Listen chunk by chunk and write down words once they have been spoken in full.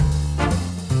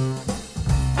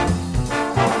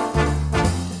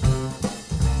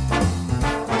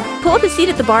Book a seat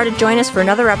at the bar to join us for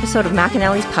another episode of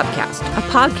McAnally's Pubcast, a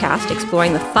podcast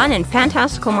exploring the fun and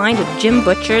fantastical mind of Jim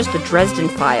Butcher's The Dresden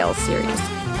Files series.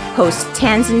 Hosts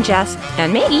Tans and Jess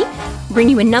and Maggie bring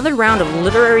you another round of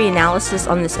literary analysis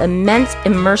on this immense,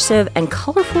 immersive, and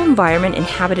colorful environment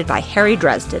inhabited by Harry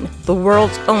Dresden, the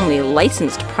world's only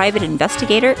licensed private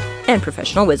investigator and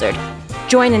professional wizard.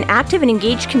 Join an active and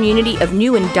engaged community of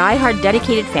new and die-hard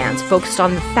dedicated fans focused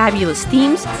on the fabulous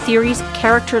themes, theories,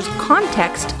 characters,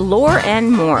 context, lore,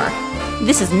 and more.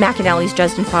 This is McAnally's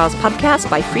Dresden Files Pubcast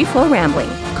by Free Flow Rambling.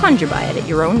 Conjure by it at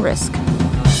your own risk.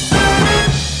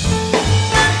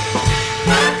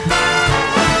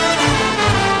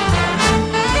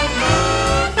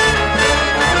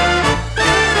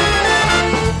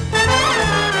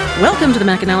 Welcome to the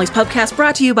McAnally's Pubcast,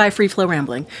 brought to you by Free Flow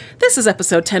Rambling. This is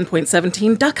episode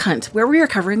 10.17, Duck Hunt, where we are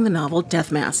covering the novel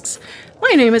Death Masks.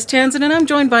 My name is Tanzan, and I'm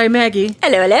joined by Maggie.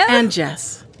 Hello, hello. And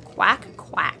Jess. Quack,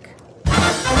 quack.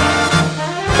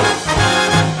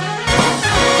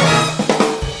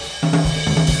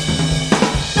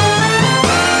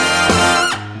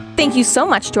 Thank you so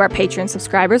much to our Patreon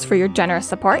subscribers for your generous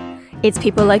support. It's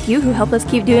people like you who help us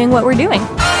keep doing what we're doing.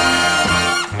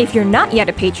 If you're not yet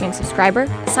a Patreon subscriber,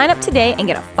 sign up today and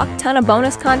get a fuck ton of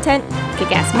bonus content,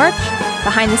 kick-ass merch,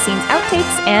 behind-the-scenes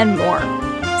outtakes, and more.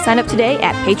 Sign up today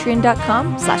at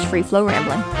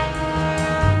patreon.com/freeflowrambling.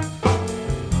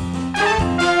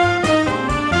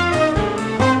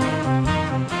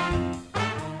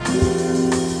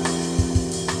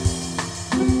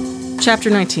 Chapter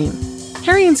 19.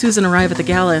 Harry and Susan arrive at the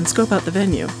gala and scope out the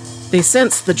venue. They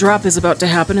sense the drop is about to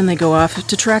happen and they go off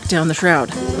to track down the shroud.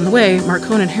 On the way,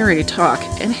 Marcone and Harry talk,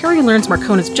 and Harry learns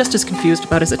Marcone is just as confused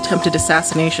about his attempted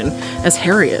assassination as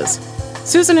Harry is.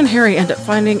 Susan and Harry end up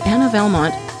finding Anna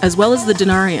Valmont, as well as the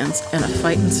Denarians, and a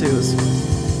fight ensues.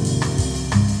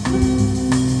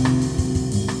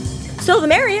 So the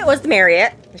Marriott was the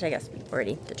Marriott, which I guess we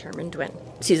already determined when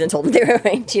Susan told them they were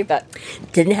going to, but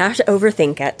didn't have to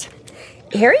overthink it.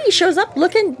 Harry shows up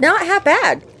looking not half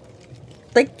bad.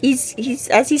 Like, he's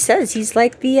as he says, he's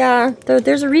like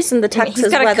there's a reason the text he's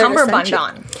is got a weathered cummerbund essential.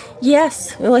 on.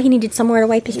 Yes. Well, he needed somewhere to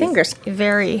wipe his fingers.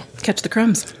 Very. Catch the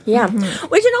crumbs. Yeah.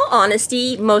 Which, in all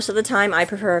honesty, most of the time I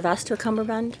prefer a vest to a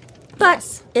cummerbund.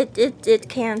 But it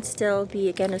can still be,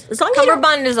 again, as long as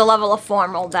Cummerbund is a level of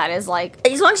formal that is like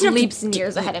as long as you don't leaps and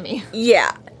years ahead of me.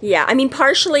 Yeah. I mean,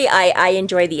 partially I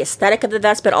enjoy the aesthetic of the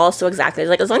vest, but also exactly,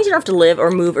 like, as long as you don't have to live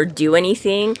or move or do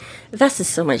anything, the vest is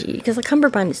so much easier, because the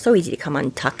cummerbund is so easy to come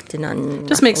untucked and unruffled.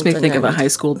 Just makes me think of a high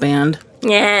school band.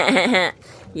 Yeah.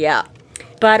 Yeah.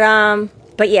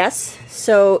 But yes,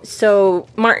 so Susan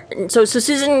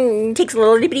takes a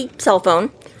little bitty cell phone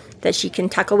that she can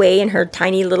tuck away in her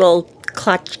tiny little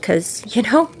clutch, because,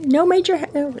 no major,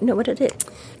 no, what it is,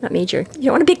 not major. You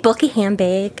don't want a big bulky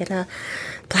handbag at a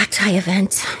black tie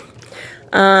event.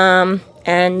 And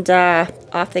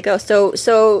off they go.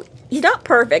 So he's not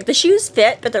perfect. The shoes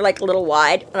fit, but they're like a little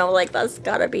wide. And I'm like, that's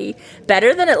gotta be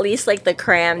better than at least like the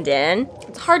crammed in.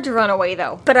 It's hard to run away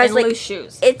though. But I was in like, loose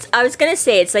shoes. I was gonna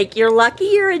say, it's like, you're lucky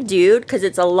you're a dude, because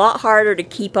it's a lot harder to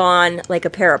keep on like a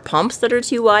pair of pumps that are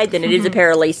too wide than it is a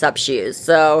pair of lace-up shoes.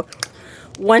 So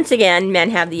once again,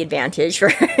 men have the advantage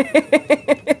for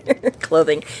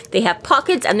clothing. They have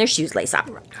pockets and their shoes lace up.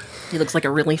 He looks like a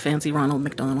really fancy Ronald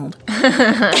McDonald.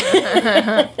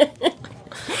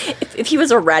 If he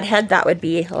was a redhead, that would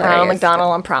be hilarious. Ronald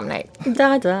McDonald on prom night.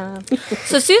 Da-da.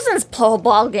 So Susan's whole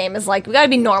ball game is like, we gotta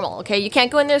be normal, okay? You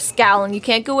can't go in there scowling. You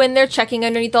can't go in there checking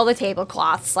underneath all the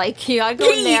tablecloths. Like, you gotta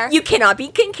go in there. You cannot be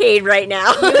Kincaid right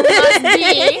now. You must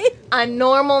be a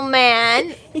normal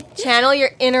man. Channel your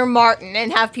inner Martin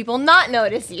and have people not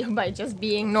notice you by just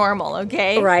being normal,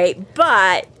 okay? Right,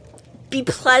 but be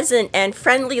pleasant and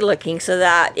friendly looking so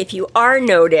that if you are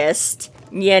noticed,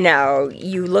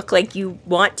 you look like you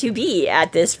want to be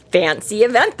at this fancy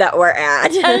event that we're at.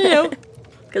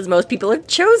 Because most people have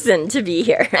chosen to be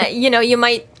here. You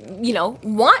might,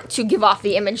 want to give off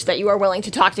the image that you are willing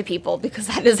to talk to people, because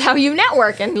that is how you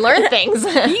network and learn things.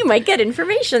 You might get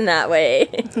information that way.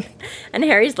 And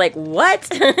Harry's like, what?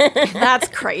 That's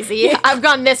crazy. I've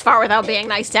gone this far without being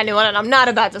nice to anyone, and I'm not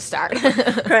about to start.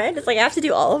 Right? It's like, I have to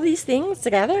do all of these things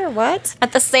together? What?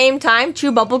 At the same time,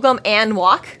 chew bubblegum and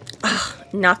walk?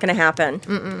 Not gonna happen.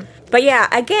 Mm-mm. But yeah,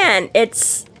 again,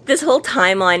 it's this whole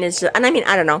timeline is just, and I mean,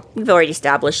 I don't know, we've already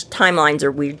established timelines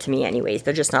are weird to me anyways.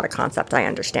 They're just not a concept I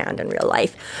understand in real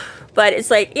life. But it's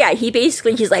like, yeah, he's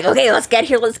like, okay, let's get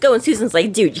here, let's go. And Susan's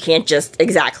like, dude, you can't just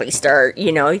exactly start,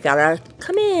 you gotta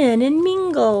come in and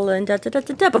mingle and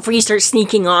da-da-da-da-da before you start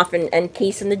sneaking off and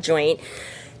casing the joint.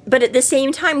 But at the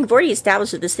same time, we've already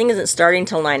established that this thing isn't starting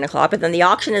till 9 o'clock, but then the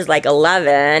auction is like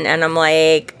 11, and I'm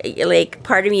like,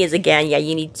 part of me is, again, yeah,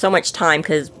 you need so much time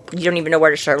because you don't even know where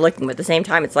to start looking. But at the same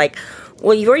time, it's like,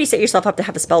 well, you've already set yourself up to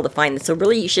have a spell to find it, so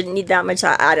really you shouldn't need that much.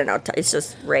 I don't know. It's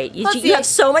just, right. You have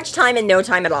so much time and no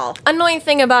time at all. Annoying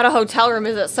thing about a hotel room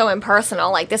is it's so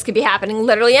impersonal. Like, this could be happening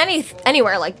literally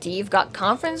anywhere. Like, do you've got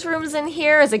conference rooms in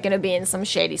here? Is it going to be in some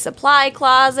shady supply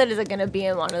closet? Is it going to be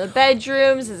in one of the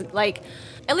bedrooms? Is it, like,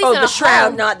 at least in the a shroud,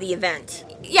 home? not the event.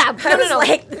 Yeah, no.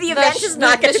 Like, the event is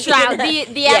not going to be shroud,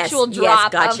 the actual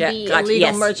drop of the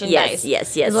illegal merchandise.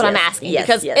 Yes. Is what I'm asking.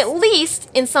 Because at least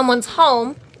in someone's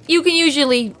home, you can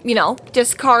usually,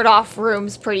 discard off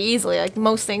rooms pretty easily. Like,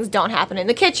 most things don't happen in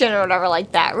the kitchen or whatever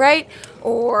like that, right?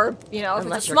 Or, if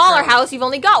it's a smaller house, you've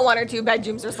only got 1 or 2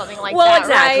 bedrooms or something like that, Well,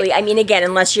 exactly. Right? I mean, again,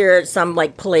 unless you're some,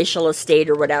 like, palatial estate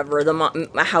or whatever,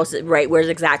 the house, right, whereas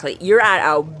exactly, you're at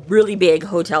a really big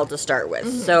hotel to start with.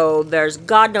 Mm-hmm. So there's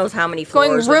God knows how many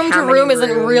floors. Going room to room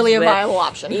isn't really a viable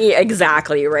option. Yeah,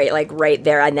 exactly, right, like, right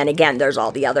there. And then, again, there's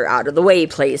all the other out-of-the-way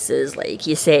places, like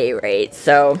you say, right?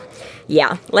 So,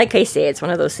 yeah, like I say, it's one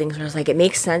of those things where it's like, it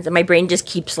makes sense, and my brain just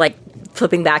keeps, like,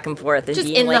 flipping back and forth. And just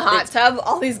being in like, the hot tub,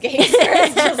 all these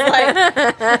gangsters just like...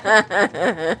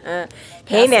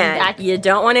 Hey, man, you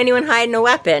don't want anyone hiding a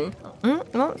weapon.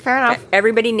 Well, fair enough.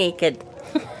 Everybody naked.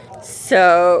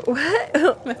 So,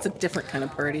 what? That's a different kind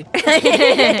of party.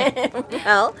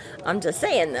 Well, I'm just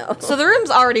saying, though. So the room's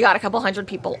already got a couple hundred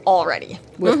people already.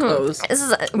 With clothes. This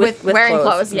is with wearing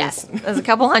clothes, yes. There's a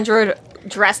couple hundred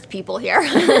dressed people here.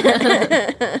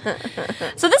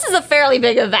 So this is a fairly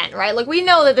big event, right? Like, we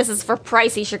know that this is for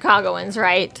pricey Chicagoans,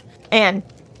 right? And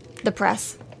the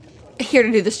press. Here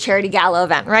to do this charity gala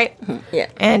event, right? Yeah.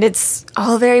 And it's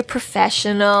all very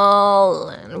professional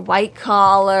and white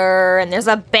collar, and there's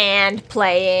a band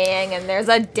playing, and there's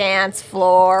a dance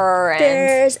floor,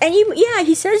 and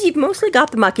he says you've mostly got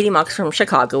the muckety mucks from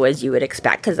Chicago, as you would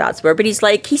expect, because that's where. But he's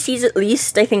like, he sees at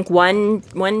least, I think, one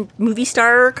movie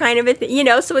star kind of a thing,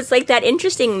 So it's like that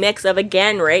interesting mix of,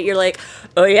 again, right? You're like,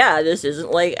 oh yeah, this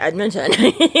isn't like Edmonton,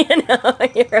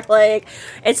 You're like,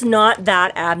 it's not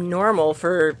that abnormal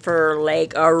for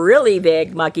like a really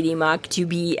big muckety muck to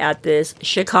be at this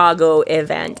Chicago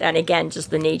event, and again,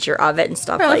 just the nature of it and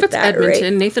stuff like that. If it's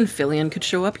Edmonton, right? Nathan Fillion could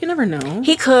show up. You never know.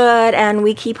 He could, and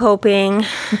we keep hoping,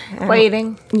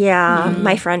 waiting. Yeah,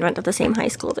 my friend went to the same high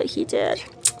school that he did.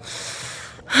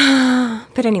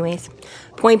 But anyways,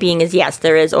 point being is, yes,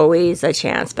 there is always a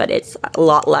chance, but it's a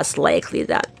lot less likely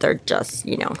that they're just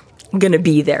gonna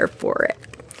be there for it.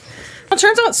 Well, it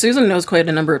turns out Susan knows quite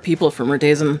a number of people from her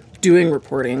days in doing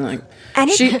reporting. Like,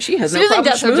 she has no Susan problem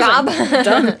does her job.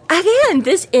 Done. Again,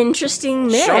 this interesting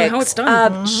mix. Show 'em how it's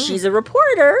done. She's a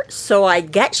reporter, so I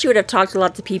get she would have talked to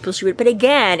lots of people. But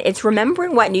again, it's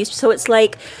remembering what news. So it's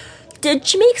like, did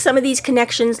she make some of these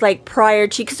connections like prior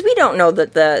to? Because we don't know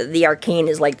that the Arcane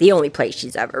is like the only place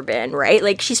she's ever been, right?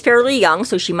 Like, she's fairly young,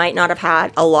 so she might not have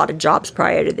had a lot of jobs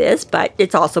prior to this. But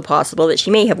it's also possible that she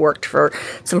may have worked for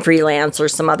some freelance or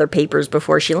some other papers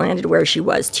before she landed where she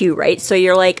was too, right? So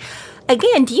you're like,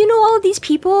 again, do you know all of these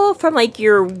people from like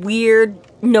your weird,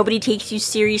 nobody takes you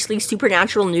seriously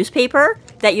supernatural newspaper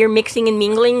that you're mixing and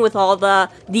mingling with all the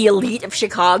elite of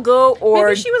Chicago? Or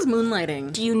maybe she was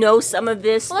moonlighting. Do you know some of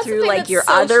this through like your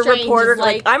so other strange, reporters?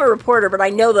 Like, I'm a reporter, but I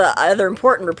know the other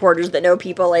important reporters that know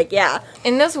people. Like, yeah.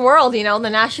 In this world, the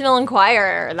National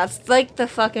Enquirer, that's like the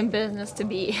fucking business to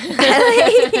be.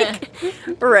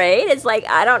 Right? It's like,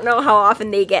 I don't know how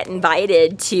often they get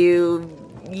invited to,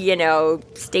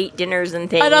 state dinners and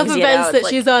things. Enough events that like,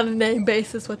 she's on a name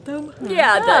basis with them.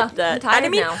 Yeah, I'm tired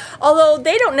now. Although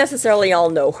they don't necessarily all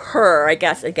know her, I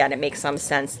guess, again, it makes some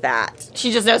sense that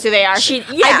she just knows who they are.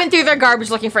 I've been through their garbage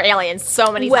looking for aliens so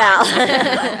many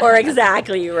times. Or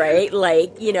exactly, right?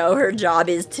 Like, her job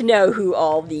is to know who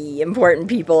all the important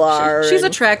people are. She's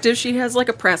attractive. She has like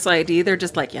a press ID. They're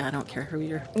just like, yeah, I don't care who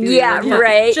you're.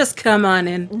 Right. Just come on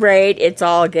in. Right. It's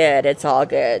all good.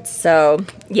 So,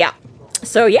 yeah.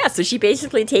 So she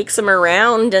basically takes him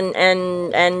around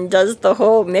and does the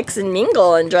whole mix and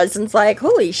mingle, and Dresden's like,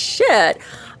 holy shit,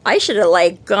 I should have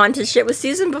like gone to shit with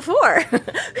Susan before.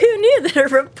 Who knew that a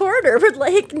reporter would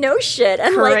like know shit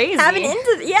and crazy. Like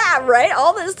having right,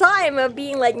 all this time of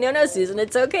being like, no, Susan,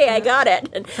 it's okay, I got it.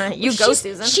 And you go,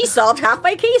 Susan. She solved half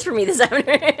my case for me this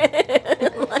afternoon.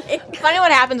 Funny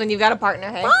what happens when you've got a partner.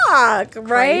 Hey, fuck,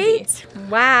 right? Crazy.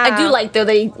 Wow. I do like though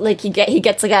that he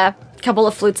gets like a couple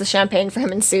of flutes of champagne for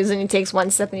him and Susan. He takes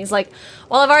one sip and he's like,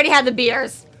 well, I've already had the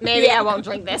beers. maybe I won't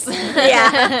drink this.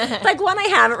 Yeah. Like, one, I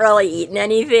haven't really eaten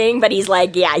anything, but he's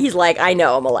like, I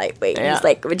know I'm a lightweight. Yeah. He's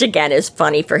like, which again is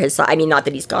funny for his size. I mean, not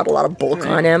that he's got a lot of bulk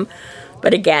on him,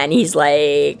 but again, he's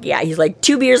like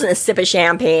 2 beers and a sip of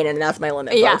champagne, and that's my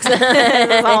limit, folks.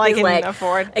 That's all I can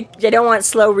afford. I don't want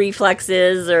slow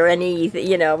reflexes or any,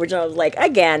 which I was like,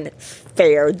 again,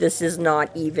 fair. This is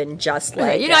not even just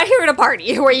like... You're not here at a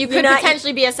party where you could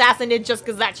potentially be assassinated just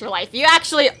because that's your life. You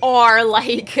actually are,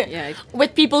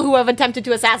 with people who have attempted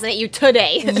to assassinate you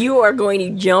today. You are going to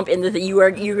jump into you're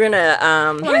gonna...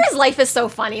 Harry's life is so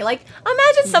funny. Like,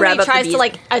 imagine somebody tries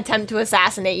to, attempt to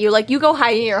assassinate you. Like, you go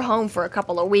hide in your home for a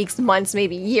couple of weeks, months,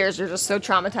 maybe years. You're just so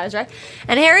traumatized, right?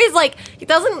 And Harry's like, he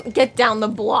doesn't get down the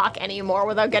block anymore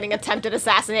without getting attempted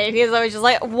assassinated. He's always just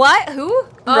like, what? Who?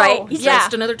 Right. He's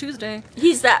just another Tuesday.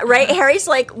 He's that, right? Harry's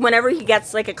like, whenever he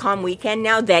gets like a calm weekend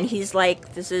now, then he's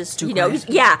like, this is, he's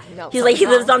like, he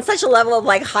lives on such a level of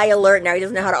like high alert now, he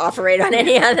doesn't know how to operate on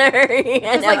any other,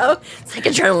 it's like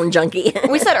adrenaline junkie.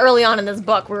 We said early on in this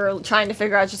book, we were trying to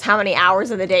figure out just how many hours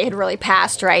of the day had really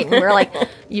passed, right? And we were like,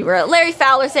 you were Larry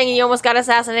Fowler saying you almost got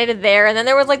assassinated there, and then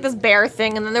there was like this bear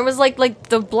thing, and then there was like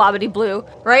the blobbity blue,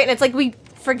 right? And it's like, we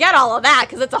forget all of that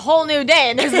because it's a whole new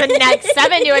day and there's been like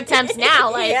 7 new attempts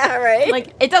now. Like, yeah, right.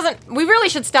 Like, it doesn't. We really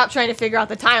should stop trying to figure out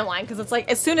the timeline because it's like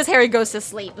as soon as Harry goes to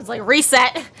sleep, it's like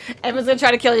reset. Everyone's gonna try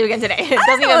to kill you again today. It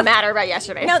doesn't even matter about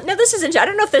yesterday. No, this isn't. I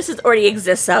don't know if this already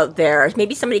exists out there.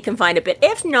 Maybe somebody can find it, but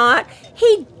if not,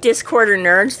 hey, Discord or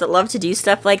nerds that love to do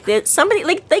stuff like this, somebody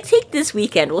like take this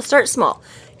weekend. We'll start small.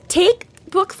 Take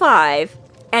book 5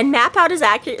 and map out as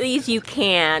accurately as you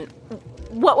can.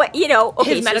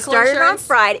 Okay, his medical started insurance? on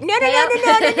Friday. No.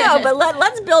 But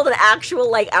let's build an actual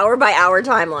like hour by hour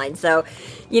timeline. So,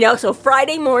 so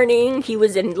Friday morning he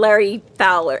was in Larry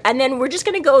Fowler, and then we're just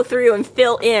gonna go through and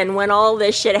fill in when all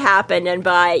this shit happened, and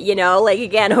by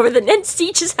again over the and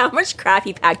see just how much crap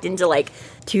he packed into like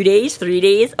 2 days, 3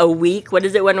 days, a week. What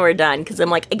is it when we're done? Because I'm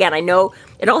like, again, I know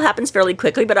it all happens fairly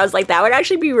quickly, but I was like, that would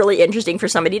actually be really interesting for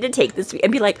somebody to take this week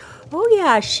and be like, oh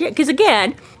yeah, shit. Because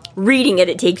again, reading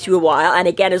it takes you a while, and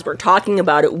again, as we're talking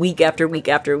about it week after week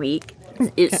after week,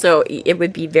 so it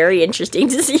would be very interesting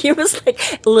to see. It was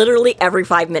like literally every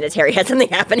 5 minutes Harry had something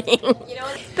happening.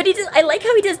 But he does. I like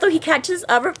how he does though. He catches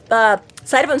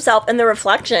side of himself in the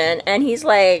reflection, and he's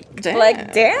like,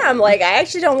 damn, like I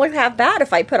actually don't look half bad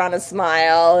if I put on a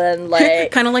smile, and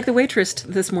like kind of like the waitress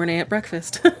this morning at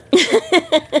breakfast.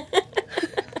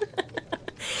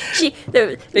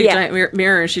 Giant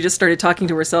mirror, and she just started talking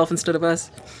to herself instead of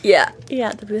us. Yeah,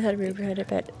 the booth had a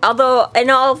bit. Although, in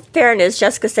all fairness,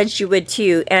 Jessica said she would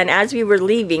too, and as we were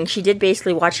leaving, she did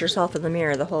basically watch herself in the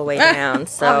mirror the whole way down.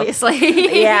 So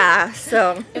obviously, yeah.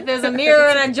 So if there's a mirror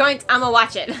in a joint, I'ma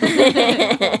watch it.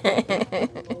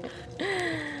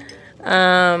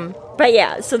 But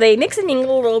yeah, so they mix and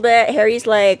mingle a little bit. Harry's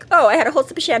like, "Oh, I had a whole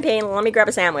sip of champagne. Let me grab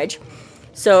a sandwich."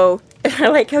 So I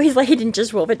like how he's like, he didn't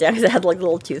just wolf it down because it had like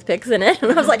little toothpicks in it.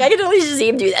 And I was like, I could totally just see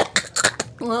him do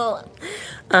that.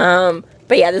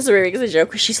 But yeah, this is where he makes a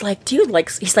joke where she's like, dude,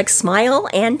 like, he's like, smile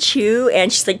and chew.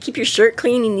 And she's like, keep your shirt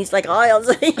clean. And he's like, oh, I was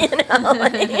like, chew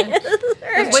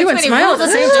and smile at the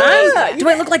same time. Do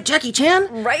I look like Jackie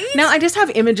Chan? Right? Now, I just have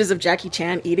images of Jackie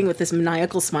Chan eating with this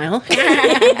maniacal smile.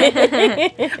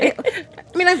 I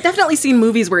mean, I've definitely seen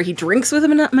movies where he drinks with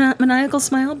a maniacal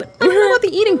smile, but I don't know about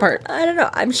the eating part. I don't know.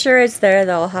 I'm sure it's there,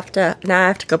 though. I have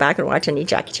to go back and watch any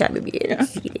Jackie Chan movie eating.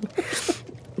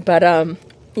 But,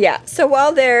 yeah, so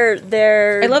while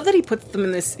they're... I love that he puts them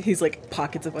in this, he's like,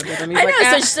 pockets of under them. He's I like,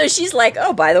 know, so she's like,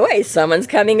 oh, by the way, someone's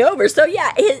coming over. So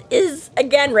yeah, it is,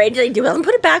 again, right, he doesn't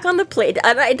put it back on the plate.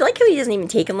 And I like how he doesn't even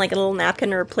take him like a little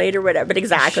napkin or a plate or whatever, but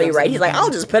exactly, right? He's like, I'll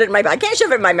just put it in my pocket. I can't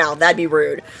shove it in my mouth, that'd be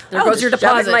rude. There goes your deposit.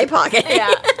 Shove it in my pocket.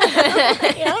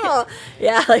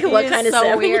 Yeah. Like, what kind of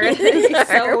sandwich? Weird. He's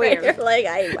so weird. Like,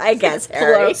 I guess,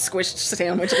 Harry. Pull out a squished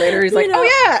sandwich later, he's like, oh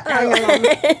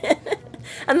yeah!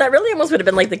 And that really almost would have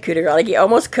been like the coup de grace. Like, he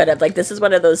almost could have. Like, this is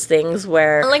one of those things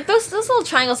where... And like, those little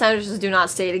triangle sandwiches do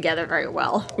not stay together very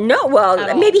well. No,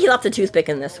 well, maybe he left a toothpick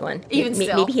in this one. Even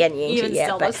still. Maybe he hadn't eaten it yet.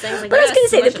 Still, but those things, like, I was going to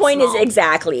say, the point small. is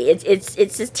exactly. It's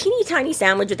this teeny tiny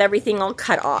sandwich with everything all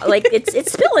cut off. Like,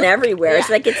 it's spilling everywhere. It's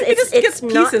like, it's gets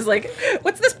not... pieces. Like,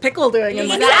 what's this pickle doing?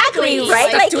 Exactly,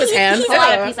 right? Like, to his hand. He's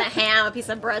like a piece of ham, a piece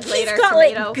of bread later, he's got,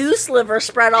 tomato. like, goose liver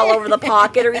spread all over the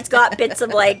pocket, or he's got bits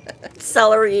of, like,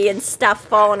 celery and stuff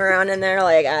falling around in there.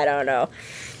 Like, I don't know.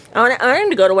 I want him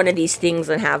to go to one of these things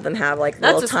and have them have like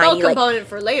that's little a spell tiny component like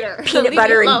for later. peanut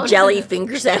butter and jelly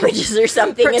finger sandwiches or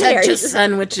something. Pretentious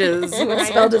sandwiches. What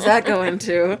spell does that go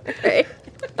into? Right.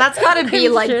 That's gotta be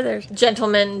I'm like sure there's-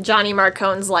 gentleman Johnny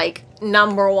Marcone's like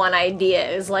number one idea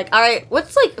is like, all right,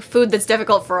 what's like food that's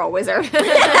difficult for a wizard?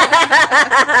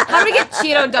 How to get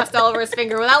Cheeto dust all over his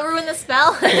finger without ruining the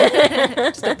spell?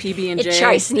 Just a PB&J.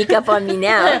 Try sneak up on me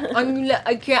now.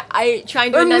 I can't. I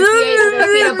trying to enunciate with the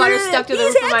peanut butter stuck to the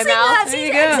roof of my mouth. There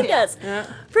you go. Yes. Yeah.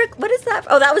 Frick, what is that?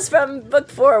 Oh, that was from book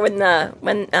 4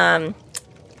 when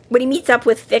he meets up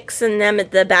with Fix and them at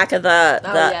the back of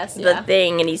the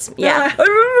thing, and he's he's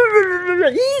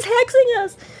hexing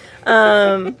us.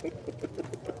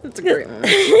 That's a great one.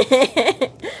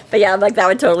 But yeah, like that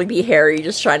would totally be Harry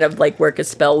just trying to like work a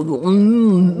spell. That's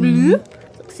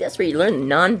where you learn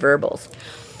nonverbals.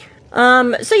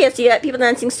 So yes, you got people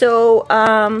dancing. So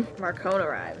Marcone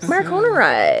arrives. Marcone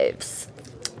arrives.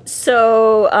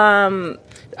 So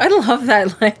I love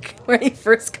that, like, when he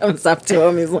first comes up to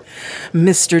him, he's like,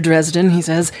 Mr. Dresden, he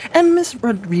says, and Miss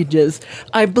Rodriguez,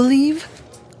 I believe,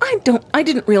 I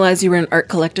didn't realize you were an art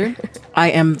collector.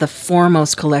 I am the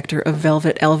foremost collector of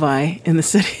velvet elvi in the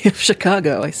city of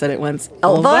Chicago. I said it once.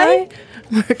 Elvi?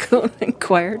 Marcone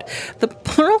inquired. The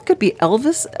plural could be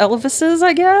Elvises,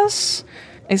 I guess.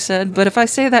 I said, but if I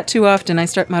say that too often, I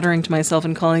start muttering to myself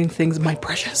and calling things my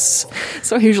precious.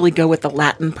 So I usually go with the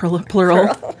Latin plural.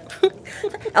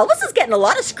 Elvis is getting a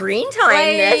lot of screen time.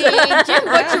 Right. Jim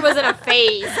Butcher was in a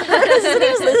phase.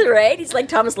 Right? He's like,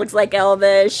 Thomas looks like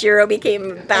Elvis. Shiro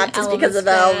became Baptist Elvis because of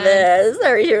fan. Elvis.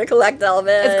 Or here to collect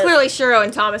Elvis. It's clearly Shiro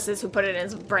and Thomas's who put it in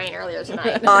his brain earlier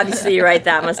tonight. Obviously, you're right.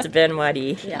 That must have been what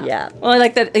he... Yeah. Well, I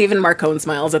like that even Marcone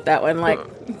smiles at that one, like,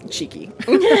 cheeky.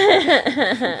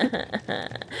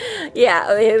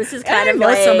 Yeah, it was just kind I of know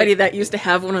like... somebody that used to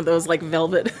have one of those, like,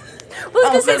 velvet...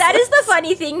 Well, I was going to say, that is the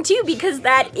funny thing, too, because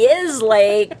that is,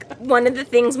 like, one of the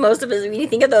things most of us, when you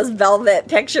think of those velvet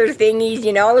picture thingies,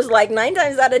 you know, I was like, 9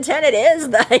 times out of 10 it is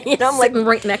that, you know, I'm like... Sitting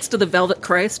right next to the velvet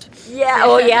Christ. Yeah,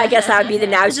 oh, yeah, I guess that would be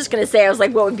I was just going to say, I was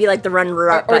like, what would be, like, the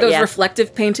runner-up? Or those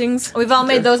reflective paintings. We've all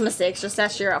made those mistakes, just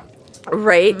ask Shiro.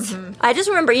 Right. I just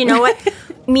remember, you know what?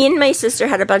 Me and my sister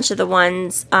had a bunch of the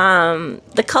ones,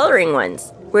 the coloring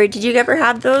ones. Where did you ever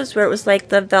have those? Where it was like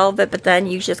the velvet, but then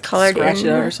you just colored Scratch in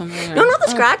it out or something? No, not the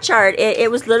scratch art. It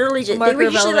was literally just Marker they were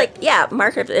usually velvet.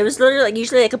 marker. It was literally like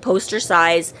usually like a poster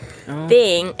size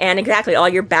thing, and exactly all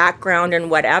your background and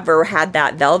whatever had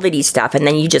that velvety stuff, and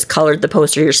then you just colored the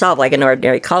poster yourself like an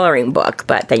ordinary coloring book.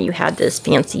 But then you had this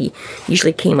fancy.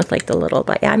 Usually came with like the little.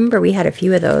 But yeah, I remember we had a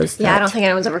few of those. Yeah, I don't think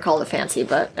anyone's ever called it fancy,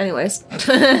 but anyways.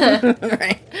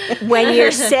 Right. When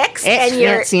you're 6 and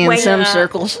you're fancy in some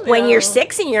circles. When you're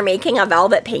 6 and you're making a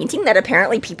velvet painting that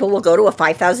apparently people will go to a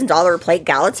 $5,000 plate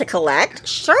gala to collect,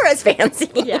 sure is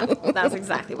fancy. Yeah, that's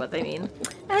exactly what they mean.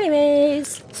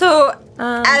 Anyways. So,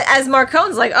 as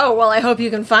Marcone's like, oh, well, I hope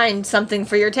you can find something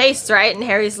for your tastes, right? And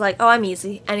Harry's like, oh, I'm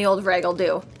easy. Any old rag will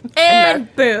do.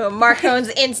 And boom, Marcone's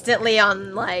instantly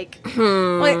on, like,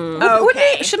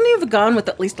 okay. Shouldn't he have gone with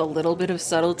at least a little bit of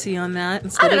subtlety on that?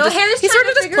 I don't know, Harry's he trying sort of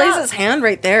to just figure plays out- his hand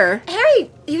right there.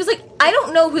 Harry, he was like, I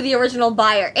don't know who the original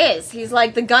buyer is. He's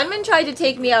like, the gunman tried to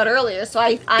take me out earlier, so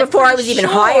I'm Before I pretty was even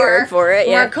sure hired for it,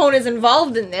 yeah. Marcone is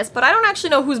involved in this, but I don't actually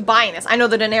know who's buying this. I know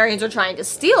the Denarians are trying to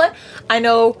steal it. I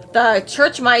know the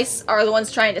church mice are the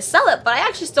ones trying to sell it, but I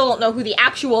actually still don't know who the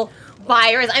actual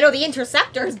buyer is. I know the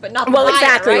interceptors, but not the buyer,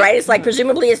 Exactly, right? It's like,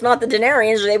 presumably it's not the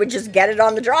Denarians, or they would just get it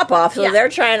on the drop-off, so they're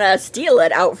trying to steal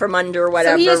it out from under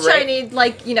whatever, So he's right? trying to,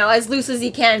 like, you know, as loose as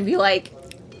he can, be like,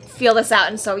 feel this out,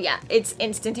 and so, yeah, it's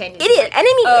instantaneous. It is, and I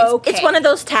mean, Okay. it's one of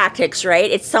those tactics, right?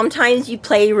 It's sometimes you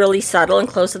play really subtle and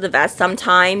close to the vest,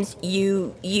 sometimes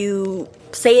you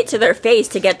say it to their face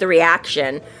to get the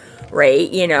reaction,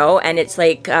 right? You know, and it's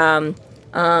like,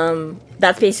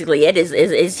 that's basically it.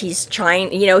 Is he's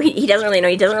trying? You know, he doesn't really know.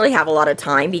 He doesn't really have a lot of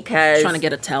time because Trying to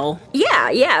get a tell.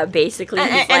 Yeah. Basically,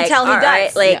 he's like, until he all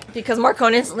does, right, because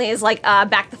Marcone instantly is like,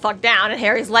 back the fuck down, and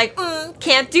Harry's like,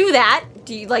 can't do that.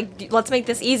 Let's make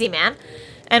this easy, man.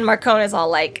 And Marcone is all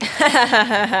like,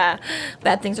 bad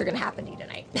things are gonna happen to you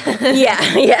tonight.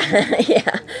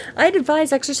 yeah. I'd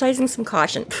advise exercising some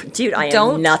caution, dude. I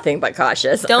am nothing but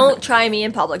cautious. Don't try me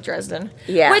in public, Dresden.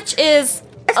 Yeah. Which is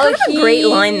kind of a great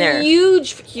line there.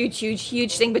 Huge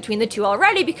thing between the two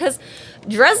already, because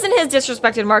Dresden has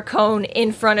disrespected Marcone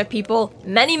in front of people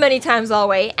many, many times all the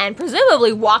way, and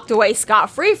presumably walked away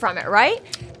scot-free from it, right?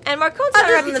 And Marcone's got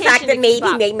a Other than the fact that reputation to keep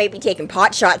maybe up. they may be taking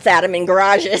pot shots at him in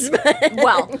garages.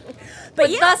 Well, but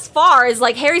thus far is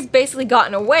like Harry's basically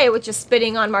gotten away with just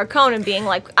spitting on Marcone and being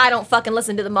like, I don't fucking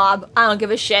listen to the mob, I don't give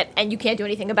a shit, and you can't do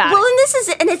anything about Well,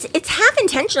 it. and it's half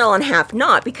intentional and half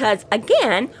not, because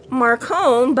again,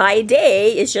 Marcone by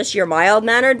day is just your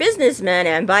mild-mannered businessman,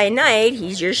 and by night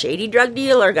he's your shady drug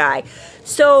dealer guy.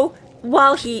 So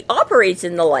while he operates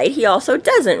in the light, he also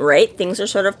doesn't, right? Things are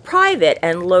sort of private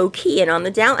and low-key and on the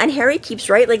down. And Harry keeps,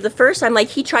 right? Like, the first time, like,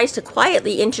 he tries to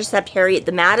quietly intercept Harry at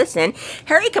the Madison.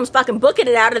 Harry comes fucking booking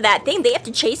it out of that thing. They have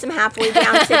to chase him halfway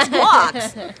down 6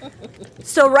 blocks.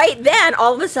 So right then,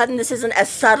 all of a sudden, this isn't as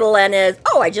subtle and as,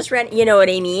 I just ran, you know what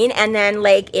I mean? And then,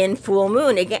 like, in Full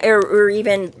Moon, again, or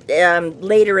even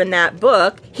later in that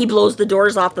book, he blows the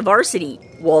doors off the Varsity.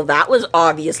 Well, that was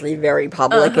obviously very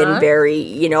public and very,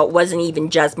 it wasn't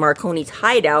even just Marconi's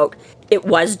hideout. It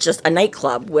was just a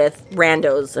nightclub with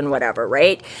randos and whatever,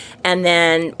 right? And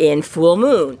then in Full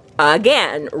Moon,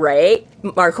 again, right?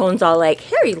 Marcone's all like,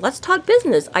 Harry, let's talk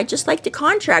business. I'd just like to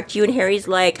contract you. And Harry's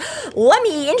like, let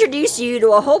me introduce you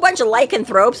to a whole bunch of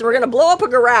lycanthropes, and we're going to blow up a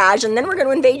garage, and then we're going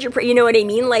to invade your... you know what I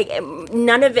mean? Like,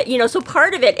 none of it, so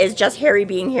part of it is just Harry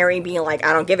being like,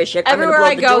 I don't give a shit. Everywhere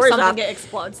I go, something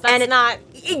explodes. That's not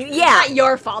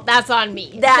your fault. That's on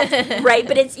me. That's right.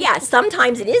 But it's,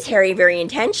 sometimes it is Harry very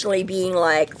intentionally being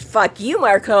like, fuck you,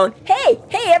 Marcone. Hey,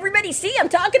 everybody, see, I'm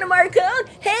talking to Marcone.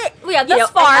 Hey. Yeah, that's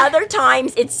far. And other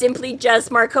times, it's simply just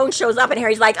Marcone shows up and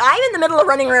Harry's like, I'm in the middle of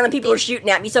running around and people are shooting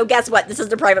at me, so guess what? This is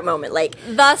the private moment. Like,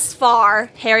 thus far,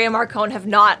 Harry and Marcone have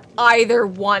not either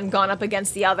one gone up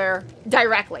against the other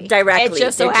directly. It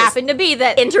just so happened to be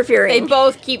that interfering. They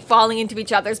both keep falling into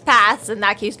each other's paths, and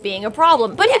that keeps being a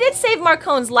problem. But he did save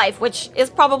Marcone's life, which is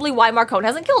probably why Marcone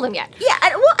hasn't killed him yet. Yeah,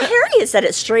 and, Harry has said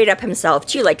it straight up himself,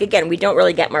 too. Like, again, we don't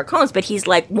really get Marcone's, but he's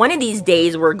like, one of these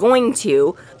days we're going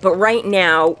to, but right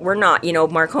now we're not.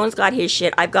 Marcone's got his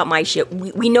shit, I've got my shit.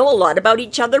 We know a lot about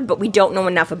each other, but we don't know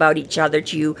enough about each other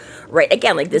to, right?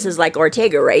 Again, like, this is like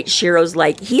Ortega, right? Shiro's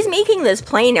like, he's making this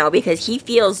play now because he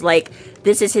feels like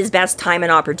this is his best time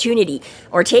and opportunity.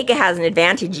 Ortega has an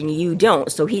advantage and you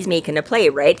don't, so he's making a play,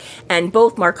 right? And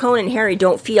both Marcone and Harry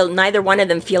neither one of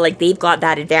them feel like they've got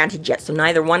that advantage yet, so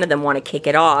neither one of them want to kick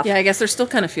it off. Yeah, I guess they're still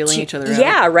kind of feeling each other out.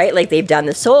 Yeah, right? Like, they've done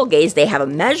the soul gaze, they have a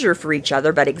measure for each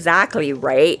other, but exactly,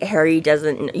 right? Harry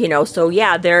doesn't, so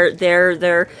yeah,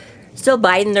 they're still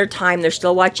biding their time. They're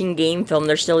still watching game film.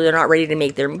 They're not ready to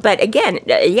make their... But again,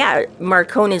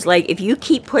 Marcone is like, if you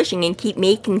keep pushing and keep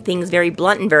making things very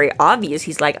blunt and very obvious,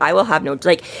 he's like, I will have no...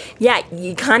 Like,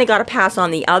 you kind of got to pass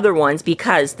on the other ones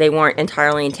because they weren't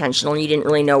entirely intentional and you didn't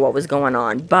really know what was going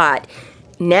on. But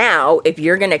now, if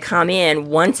you're going to come in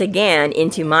once again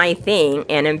into my thing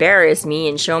and embarrass me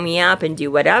and show me up and do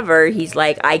whatever, he's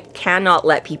like, I cannot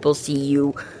let people see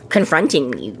you confronting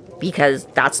me because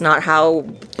that's not how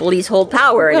bullies hold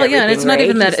power. Well, and it's not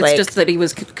even that. It's like, just that he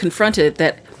was confronted,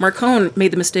 that Marcone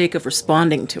made the mistake of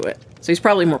responding to it. So he's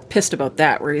probably more pissed about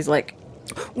that, where he's like...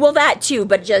 Well, that too,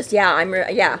 but just, I'm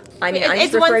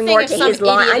just referring more to his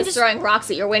line. I'm just throwing rocks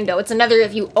at your window. It's another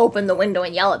if you open the window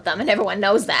and yell at them, and everyone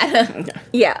knows that.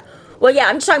 Yeah. Well,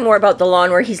 I'm just talking more about the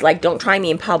lawn where he's like, don't try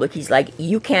me in public. He's like,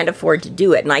 you can't afford to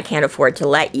do it, and I can't afford to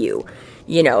let you.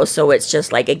 So it's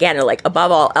just like, again, like,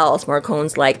 above all else,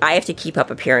 Marcone's like, I have to keep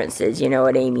up appearances, you know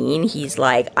what I mean? He's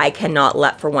like, I cannot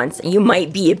let for once, you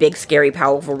might be a big, scary,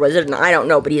 powerful wizard, and I don't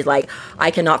know, but he's like,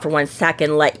 I cannot for 1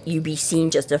 second let you be seen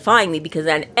justifying me, because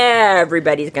then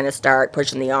everybody's going to start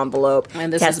pushing the envelope,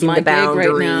 and this testing is my the boundaries,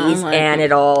 right now, like, and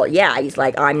it all, he's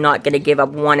like, I'm not going to give up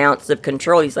 1 ounce of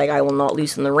control. He's like, I will not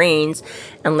loosen the reins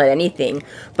and let anything.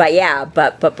 But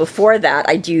but before that,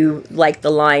 I do like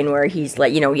the line where he's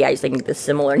like, he's like, this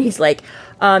similar, and he's like,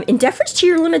 in deference to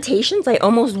your limitations, I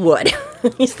almost would.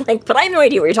 He's like, but I have no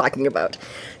idea what you're talking about.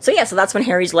 So that's when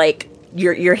Harry's like,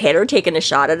 your hitter taking a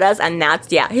shot at us, and that's,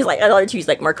 he's like, the other two, he's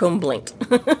like, Marcone blinked.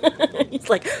 He's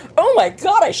like, oh my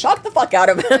god, I shocked the fuck out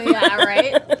of him. Yeah,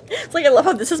 right? It's like, I love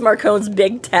how this is Marcone's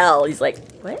big tell. He's like,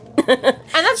 what? And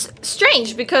that's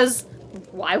strange, because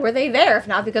why were they there if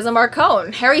not because of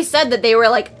Marcone? Harry said that they were,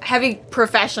 like, heavy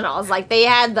professionals. Like, they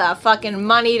had the fucking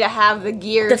money to have the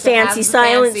gear, the fancy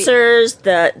silencers,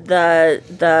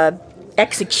 the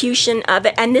execution of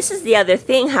it. And this is the other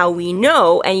thing, how we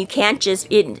know, and you can't just,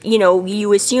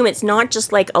 you assume it's not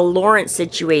just like a Lawrence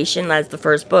situation, as the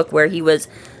first book, where he was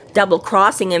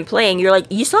double-crossing and playing. You're like,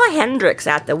 you saw Hendrix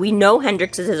at that. We know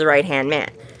Hendrix is his right-hand man.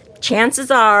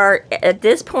 Chances are, at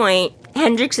this point,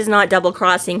 Hendrix is not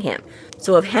double-crossing him.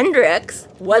 So if Hendrix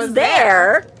was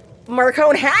there,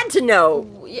 Marcone had to know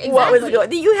what was going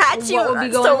on. You had to. What would be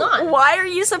going on? Why are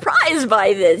you surprised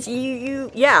by this?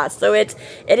 So it's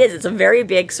a very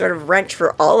big sort of wrench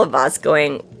for all of us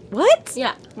going, what?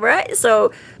 Yeah. Right?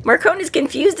 So Marcone is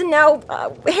confused, and now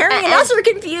Harry and us are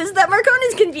confused that Marcone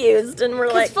is confused, and we're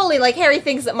like... It's fully like Harry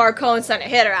thinks that Marcone sent a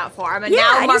hitter out for him, and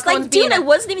now and Marcone's he's like, dude, I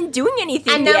wasn't even doing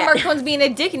anything and yet. now Marcone's being a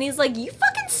dick, and he's like, you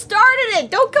fucking started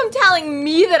it. Don't come telling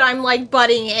me that I'm, like,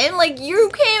 butting in. Like, you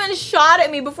came and shot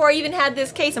at me before I even had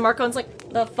this case. And Marcone's like,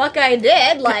 the fuck I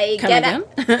did. Like, get out.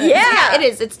 Yeah, it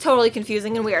is. It's totally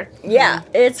confusing and weird. Yeah,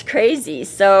 it's crazy.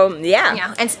 So, yeah.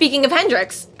 Yeah, and speaking of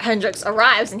Hendrix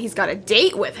arrives and he's got a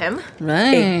date with him.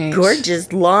 Right. A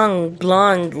gorgeous, long,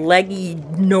 blonde, leggy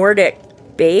Nordic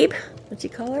babe. What'd you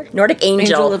call her? Nordic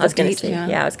angel. I was going to say.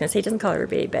 Yeah, I was going to say, doesn't call her a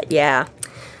babe, but yeah.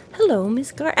 Hello,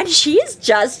 Miss Gar. And she's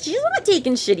not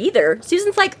taking shit either.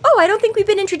 Susan's like, oh, I don't think we've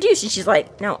been introduced. And she's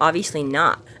like, no, obviously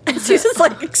not. And Susan's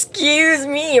like, excuse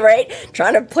me, right?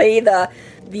 Trying to play the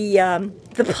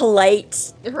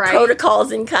polite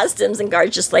protocols and customs. And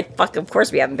Gar's just like, fuck, of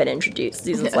course we haven't been introduced.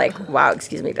 Susan's like, wow,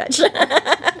 excuse me, bitch.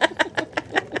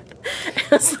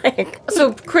 It's like,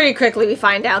 so pretty quickly we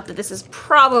find out that this is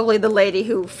probably the lady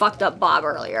who fucked up Bob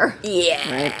earlier.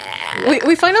 Yeah. Right.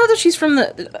 We find out that she's from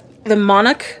the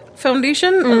Monarch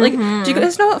Foundation. Mm-hmm. Like, do you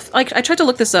guys know? Like, I tried to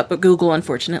look this up, but Google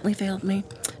unfortunately failed me.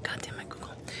 God damn it,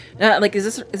 Google. Like,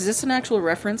 is this an actual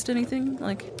reference to anything?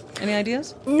 Like, any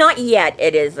ideas? Not yet.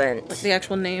 It isn't. Like the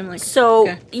actual name. Like, so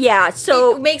okay. Yeah.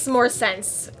 So it makes more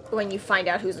sense when you find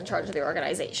out who's in charge of the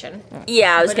organization.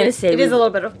 Yeah, I was going to say it is a little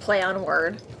bit of play on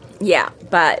word. Yeah,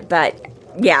 but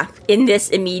yeah, in this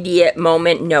immediate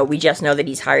moment, no, we just know that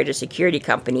he's hired a security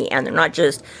company, and they're not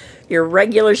just your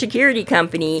regular security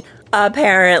company.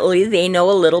 Apparently, they know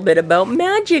a little bit about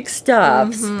magic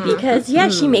stuff, because, yeah,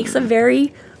 she makes a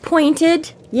very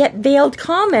pointed yet veiled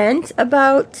comment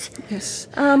about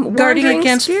guarding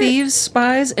against spirits. Thieves,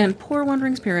 spies, and poor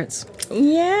wandering spirits.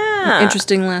 Yeah. An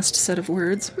interesting last set of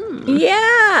words.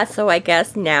 Yeah, so I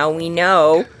guess now we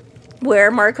know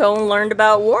where Marcone learned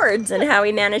about wards and how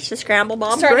he managed to scramble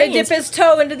Bob's brains. Started to dip his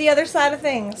toe into the other side of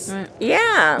things. Right.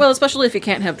 Yeah. Well, especially if you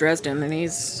can't have Dresden, then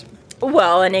he's...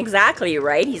 Well, and exactly,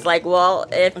 right? He's like, well,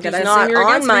 if he's not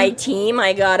on my team,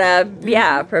 I gotta,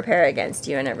 prepare against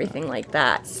you and everything like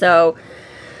that. So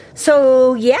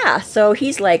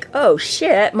he's like, oh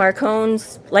shit,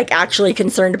 Marcone's like actually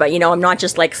concerned about, I'm not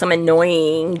just like some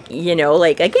annoying,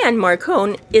 like, again,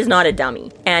 Marcone is not a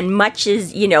dummy. And much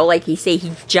as, like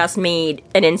he just made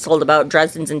an insult about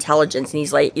Dresden's intelligence, and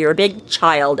he's like, you're a big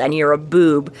child and you're a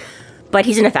boob, but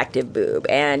he's an effective boob.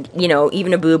 And,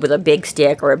 even a boob with a big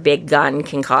stick or a big gun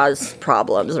can cause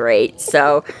problems, right?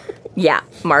 So, yeah,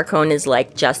 Marcone is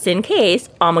like, just in case,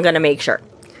 I'm gonna make sure.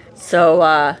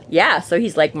 So, so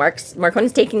he's like,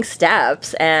 Marcone's taking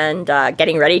steps and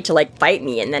getting ready to, like, fight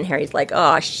me. And then Harry's like,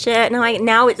 oh, shit.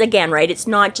 Now it's, again, right, it's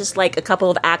not just, like, a couple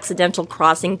of accidental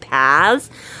crossing paths.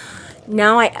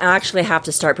 Now I actually have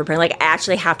to start preparing. Like, I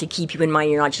actually have to keep you in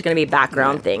mind.'re not just going to be a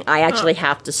background thing. I actually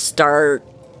have to start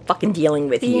fucking dealing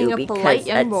with you because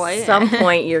at some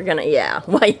point you're going to,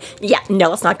 no,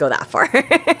 let's not go that far.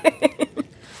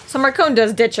 So Marcone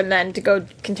does ditch him then to go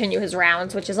continue his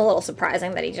rounds, which is a little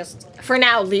surprising that he just, for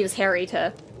now, leaves Harry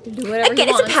to do whatever Again,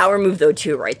 he wants. it's a power move, though,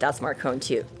 too, right? That's Marcone,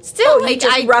 too. Still, you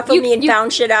just ruffled me and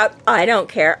found shit out. I don't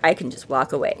care. I can just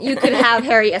walk away. You could have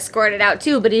Harry escorted out,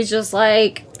 too, but he's just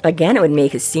like... Again, it would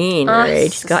make a scene,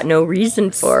 right? He's got no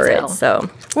reason for it, so...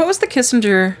 What was the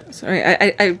Kissinger... Sorry,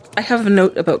 I have a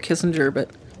note about Kissinger, but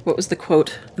what was the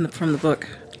quote from the book?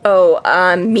 Oh,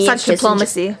 me Such and Kissinger.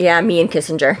 diplomacy. Yeah, me and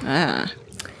Kissinger.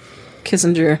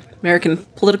 Kissinger, American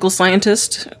political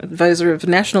scientist, advisor of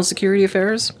national security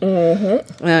affairs.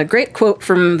 Mm-hmm. Great quote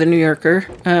from The New Yorker.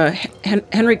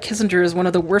 Henry Kissinger is one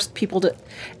of the worst people to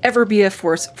ever be a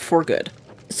force for good.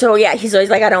 So, yeah, he's always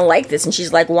like, I don't like this. And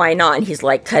she's like, why not? And he's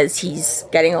like, because he's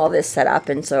getting all this set up.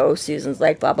 And so Susan's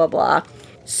like, blah, blah, blah.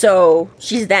 So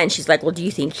she's like, well, do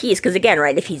you think he's... Because, again,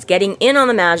 right, if he's getting in on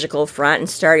the magical front and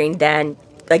starting, then,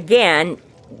 again...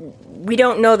 We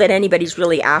don't know that anybody's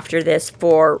really after this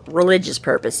for religious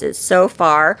purposes. So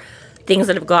far, things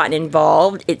that have gotten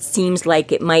involved, it seems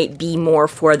like it might be more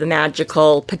for the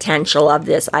magical potential of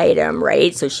this item,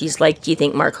 right? So she's like, do you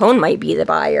think Marcone might be the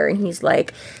buyer? And he's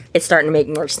like, it's starting to make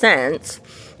more sense.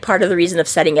 Part of the reason of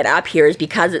setting it up here is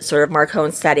because it's sort of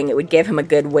Marcone's setting, it would give him a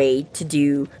good way to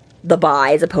do the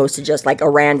buy as opposed to just like a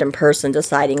random person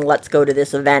deciding, let's go to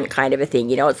this event kind of a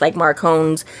thing. It's like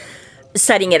Marcone's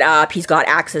setting it up, he's got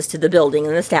access to the building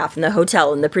and the staff and the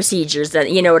hotel and the procedures and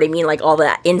you know what I mean, like all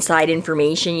that inside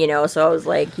information, so I was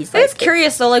like, he's like... It's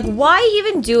curious though, like why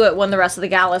even do it when the rest of the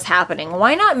gala is happening?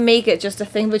 Why not make it just a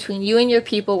thing between you and your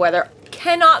people where there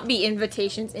cannot be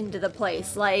invitations into the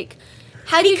place? Like,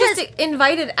 had you just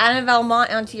invited Anna Valmont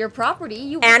onto your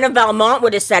property, Anna Valmont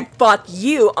would have said, fuck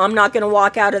you, I'm not going to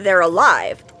walk out of there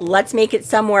alive. Let's make it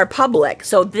somewhere public.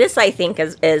 So this, I think,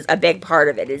 is a big part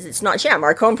of it. It's not... Yeah,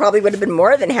 Marcone probably would have been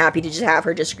more than happy to just have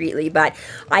her discreetly, but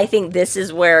I think this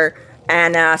is where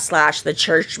Anna / the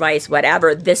church mice,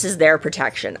 whatever, this is their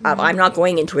protection. I'm not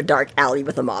going into a dark alley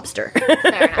with a mobster.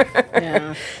 Fair enough.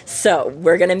 Yeah. So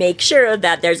we're going to make sure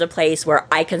that there's a place where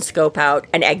I can scope out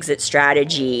an exit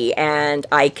strategy and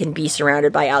I can be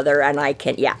surrounded by other, and I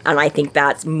can, and I think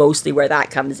that's mostly where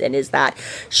that comes in, is that,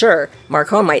 sure,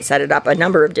 Marcone might set it up a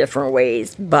number of different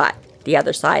ways, but the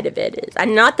other side of it is,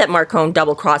 and not that Marcone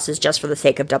double crosses just for the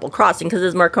sake of double crossing, because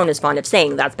as Marcone is fond of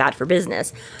saying, that's bad for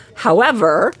business.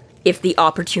 However, if the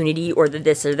opportunity or the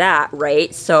this or that,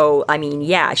 right? So, I mean,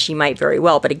 she might very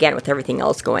well, but again, with everything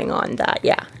else going on, that,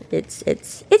 it's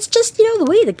just, the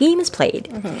way the game is played.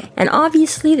 Mm-hmm. And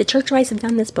obviously, the church mice have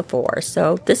done this before,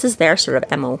 so this is their sort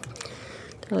of MO.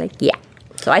 They're like,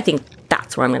 So I think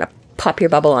that's where I'm going to pop your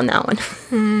bubble on that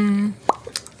one.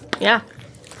 Yeah.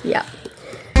 Yeah.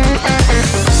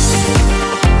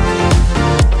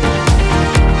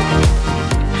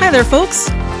 Hi there, folks.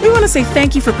 We want to say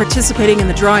thank you for participating in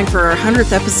the drawing for our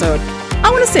 100th episode. I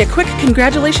want to say a quick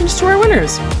congratulations to our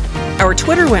winners. Our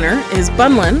Twitter winner is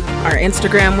Bunlin, our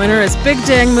Instagram winner is Big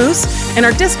Dang Moose, and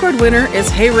our Discord winner is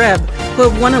Hey Reb, who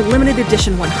have won a limited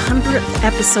edition 100th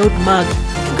episode mug.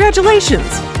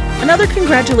 Congratulations! Another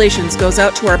congratulations goes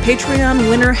out to our Patreon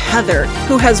winner Heather,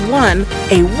 who has won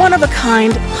a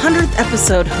one-of-a-kind 100th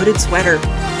episode hooded sweater.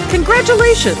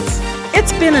 Congratulations!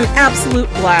 It's been an absolute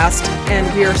blast,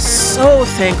 and we are so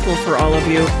thankful for all of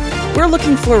you. We're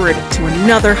looking forward to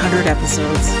another 100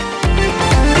 episodes.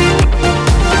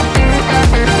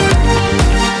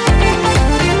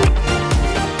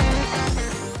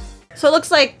 So it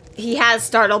looks like he has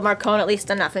startled Marcone at least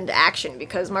enough into action,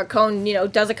 because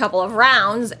Marcone, does a couple of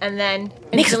rounds, and then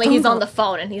instantly he's on the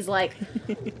phone, and he's like,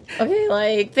 okay,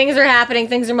 like, things are happening,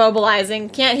 things are mobilizing,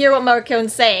 can't hear what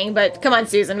Marcone's saying, but come on,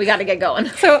 Susan, we gotta get going.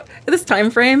 So, this time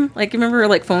frame, like, remember,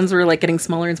 like, phones were, like, getting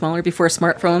smaller and smaller before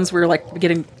smartphones were, like,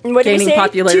 gaining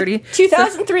popularity?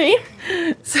 2003.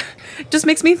 So, just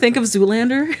makes me think of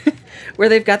Zoolander, where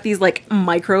they've got these, like,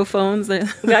 microphones.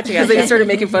 Gotcha. They started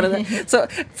making fun of that. So,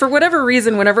 for whatever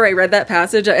reason, whenever I read that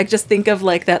passage, I just think of,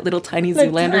 like, that little tiny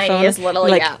Zoolander phone. Little,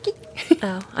 like,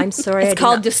 Oh, I'm sorry. It's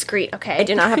called discreet, okay? I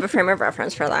do not have a frame of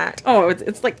reference for that. Oh,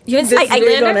 it's like... You haven't seen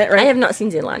Zoolander? On it, right? I have not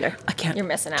seen Zoolander. I can't You're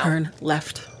missing out. Turn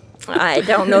left. I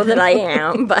don't know that I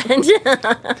am, but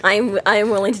I'm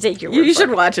willing to take your word. You should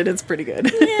watch it. It's pretty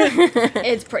good.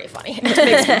 It's pretty funny. It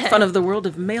makes fun of the world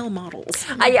of male models.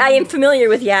 I am familiar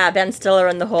with Ben Stiller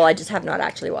and the whole. I just have not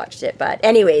actually watched it, but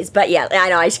anyways, I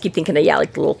know I just keep thinking of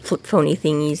like the little flip phony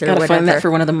thingies or Gotta whatever. Find that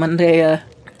for one of the Monday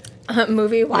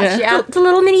movie watch. Yeah. The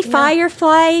little mini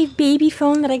Firefly baby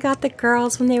phone that I got the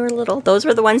girls when they were little. Those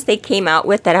were the ones they came out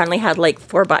with that only had like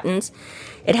 4 buttons.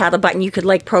 It had a button you could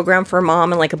like program for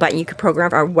mom and like a button you could program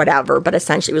for whatever, but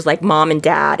essentially it was like mom and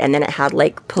dad, and then it had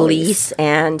like police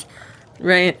and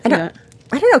right. I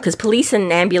don't know, because police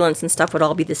and ambulance and stuff would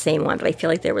all be the same one, but I feel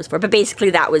like there was 4. But basically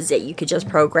that was it. You could just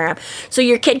program. So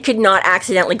your kid could not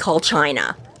accidentally call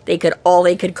China. All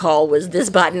they could call was this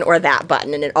button or that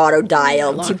button, and it auto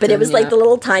dialed. But it was like the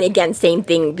little tiny, again, same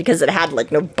thing, because it had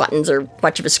like no buttons or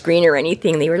much of a screen or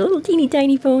anything. They were little teeny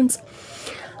tiny phones.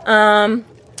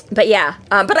 But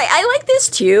I like this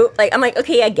too. Like, I'm like,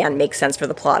 okay, again, makes sense for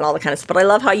the plot and all that kind of stuff. But I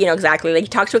love how, exactly, like, he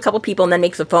talks to a couple people and then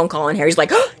makes a phone call, and Harry's like,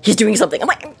 oh, he's doing something. I'm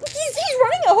like, he's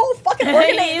running a whole fucking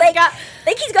organization.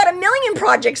 He's got a million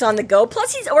projects on the go.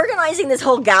 Plus, he's organizing this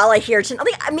whole gala here tonight.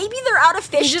 Like, maybe they're out of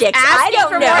fish sticks. I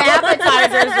don't know. More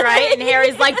appetizers, right? And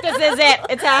Harry's like, this is it.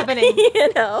 It's happening.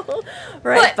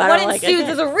 Right? But what ensues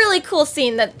is a really cool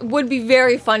scene that would be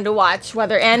very fun to watch,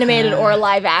 whether animated or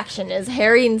live action, is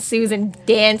Harry and Susan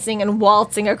dancing and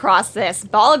waltzing across this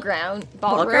ballroom.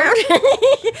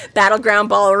 Battleground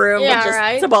ballroom. Yeah,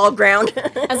 right. It's a ball ground.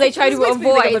 As they try to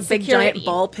avoid a big giant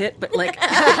ball pit, but like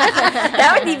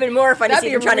that would be even more fun to see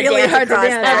them trying to dance across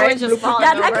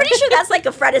that. I'm pretty sure that's like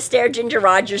a Fred Astaire, Ginger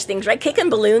Rogers things, right? Kicking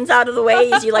balloons out of the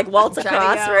way as you like waltz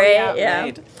across, right? Yeah.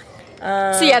 Right.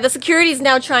 So the security is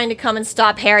now trying to come and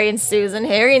stop Harry and Susan.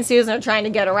 Harry and Susan are trying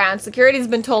to get around. Security's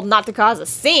been told not to cause a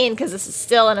scene because this is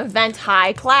still an event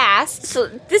high class. So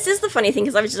this is the funny thing,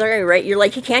 because I was just arguing, right? You're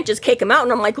like, you can't just kick him out.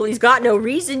 And I'm like, well, he's got no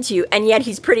reason to. And yet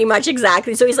he's pretty much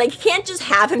exactly. So he's like, you can't just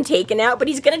have him taken out, but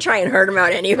he's going to try and hurt him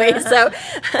out anyway. So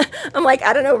I'm like,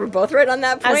 I don't know. We're both right on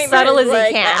that point. As subtle as like,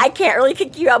 he can. I can't really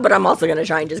kick you out, but I'm also going to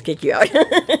try and just kick you out.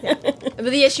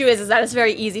 But the issue is that it's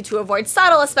very easy to avoid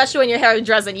subtle, especially when you're Harry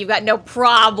Dresden. You've got no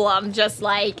problem. Just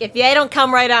like, if they don't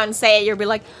come right out and say it, you'll be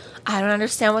like, I don't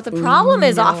understand what the problem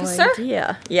is, officer.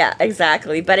 Yeah,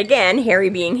 exactly. But again, Harry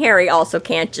being Harry also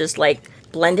can't just like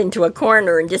blend into a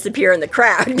corner and disappear in the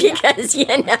crowd because,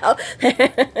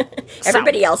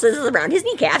 everybody else is around his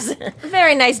kneecaps.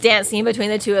 Very nice dance scene between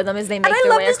the two of them as they make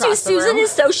their way across the room. Susan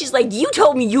is she's like, you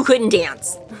told me you couldn't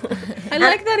dance. I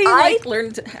like that he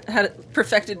learned how to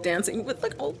perfected dancing with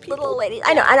old people. Little ladies.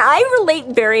 I know, and I relate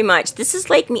very much. This is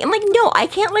like me. I'm like, no, I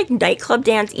can't nightclub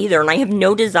dance either, and I have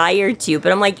no desire to,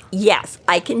 but I'm like, yes,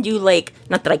 I can do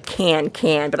not that I can,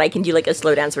 but I can do a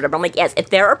slow dance or whatever. I'm like, yes, if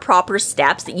there are proper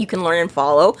steps that you can learn and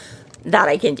follow, that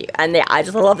I can do. And I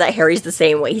just love that Harry's the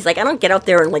same way. He's like, I don't get out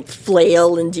there and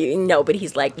flail and do, no, but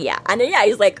he's like, yeah. And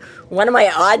he's like, one of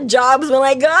my odd jobs when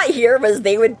I got here was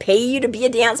they would pay you to be a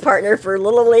dance partner for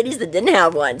little ladies that didn't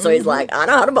have one. So he's like, I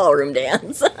know how to ballroom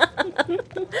dance.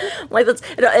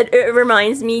 It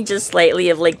reminds me just slightly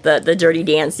of the Dirty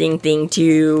Dancing thing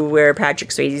too, where Patrick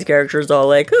Swayze's character is all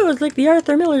like, oh, it's like the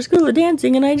Arthur Miller School of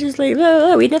Dancing, and I just we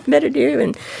had nothing better to do,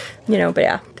 and but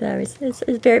yeah, it's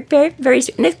very, very, very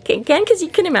sweet. And again, because you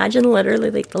can imagine literally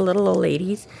the little old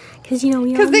ladies, because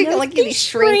they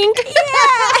shrink. Yeah,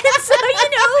 so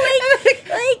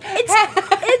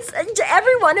it's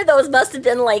every one of those must have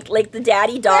been like the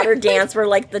daddy-daughter dance where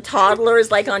the toddler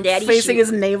is on daddy's facing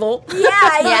his navel.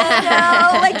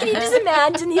 Yeah, can you just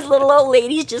imagine these little old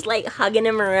ladies just hugging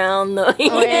him around or I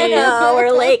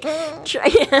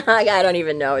don't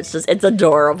even know. It's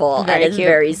adorable and it's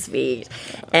very sweet,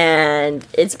 and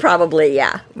it's probably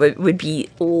would be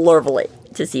lovely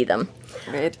to see them.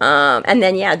 Right. And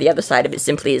then, the other side of it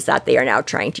simply is that they are now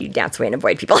trying to dance away and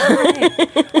avoid people.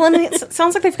 Well, and it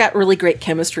sounds like they've got really great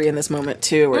chemistry in this moment,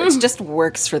 too, where it just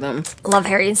works for them. Love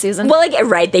Harry and Susan. Well,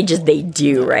 they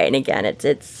do, right? And again,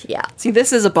 it's. See,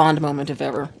 this is a Bond moment, if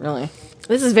ever, really.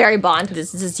 This is very Bond.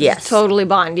 This is, yes. Totally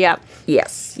Bond, yeah.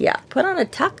 Yes, yeah. Put on a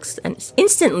tux and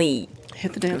instantly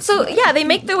hit the dance. So, they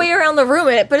make their way around the room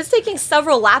in it, but it's taking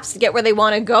several laps to get where they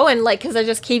want to go, and, because there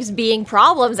just keeps being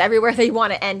problems everywhere they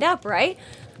want to end up, right?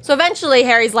 So eventually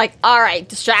Harry's like, all right,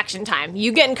 distraction time.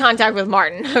 You get in contact with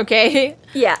Martin, okay?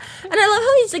 Yeah. And I love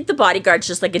how he's the bodyguard's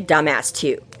just a dumbass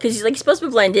too. Because he's supposed to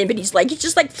blend in, but he's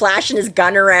just flashing his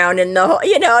gun around and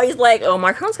he's like, oh,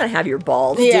 Marcone's gonna have your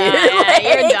balls, dude. Yeah,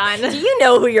 you're done. Do you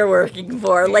know who you're working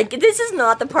for? This is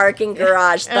not the parking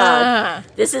garage stuff.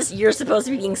 This is, you're supposed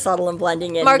to be being subtle and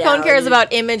blending in. Marcone cares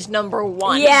about image number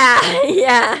one.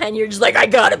 Yeah. And you're just I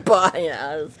got it, boy.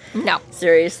 Yeah. No.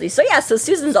 Seriously. So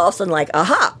Susan's all of a sudden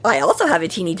aha, I also have a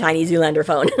teeny tiny Zoolander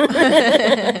phone.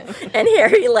 And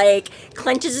Harry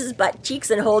clenches his butt cheeks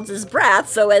and holds his breath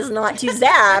so as not to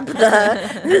zap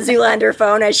the Zoolander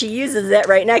phone as she uses it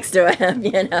right next to him,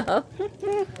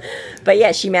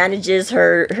 But she manages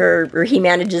he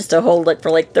manages to hold it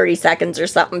for 30 seconds or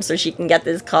something so she can get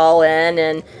this call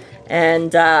in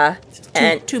and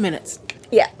 2 minutes.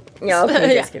 Yeah.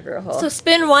 Okay, just give her a hold. So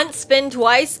spin once, spin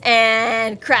twice,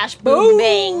 and crash, boom,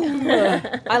 bang.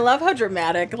 I love how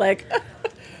dramatic,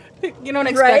 you don't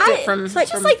expect it from these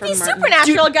Martin.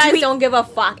 supernatural guys don't give a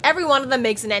fuck. Every one of them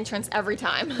makes an entrance every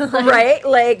time.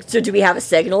 Right? So do we have a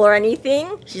signal or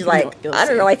anything? She's I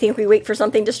don't know, I think we wait for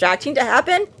something distracting to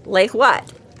happen. Like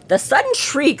what? The sudden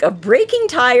shriek of breaking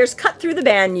tires cut through the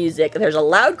band music. There's a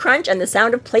loud crunch and the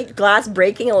sound of plate glass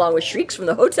breaking along with shrieks from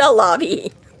the hotel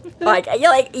lobby.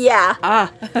 Yeah.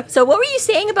 So what were you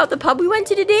saying about the pub we went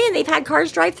to today and they've had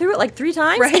cars drive through it 3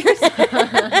 times? Right.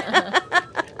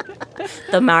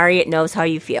 The Marriott knows how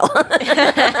you feel.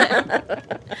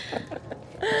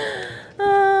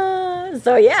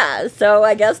 So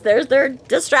I guess there's their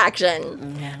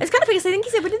distraction. Yeah. It's kind of funny because I think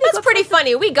he said, That's pretty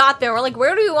funny. We got there. We're like,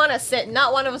 where do we want to sit?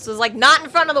 Not one of us was not in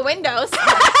front of the windows.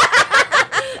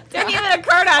 Didn't even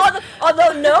occur to us.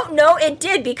 Although no, it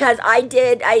did because I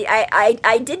did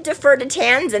defer to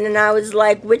Tanzan and I was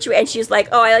like, which way? And she was like,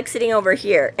 oh, I like sitting over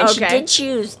here. And she did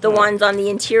choose the ones on the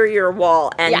interior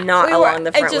wall and not along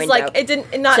the front window. It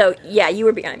didn't not. So you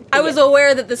were behind. I was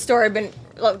aware that the store had been.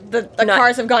 The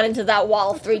cars have gone into that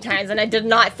wall 3 times, and I did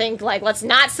not think, let's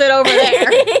not sit over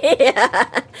there.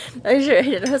 Yeah. I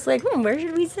was like, where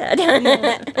should we sit?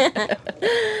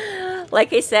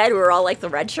 Like I said, we're all like the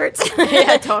red shirts.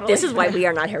 Yeah, totally. This is why we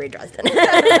are not Harry Dresden.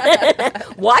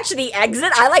 Watch the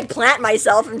exit. I plant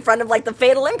myself in front of the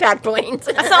fatal impact point.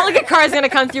 It's not like a car's going to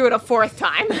come through it a 4th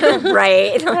time.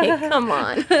 Right. Come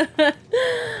on.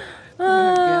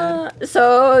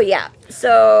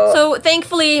 So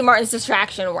thankfully, Martin's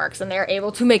distraction works, and they're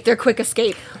able to make their quick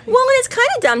escape. Well, and it's kind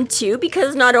of dumb, too,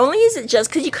 because not only is it just,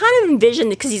 because you kind of envision,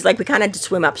 because he's like, we kind of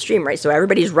swim upstream, right? So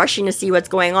everybody's rushing to see what's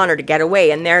going on or to get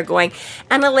away, and they're going,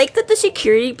 and I like that the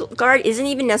security guard isn't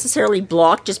even necessarily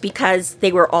blocked just because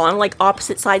they were on, like,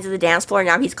 opposite sides of the dance floor, and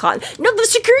now he's caught. No, the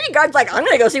security guard's like, I'm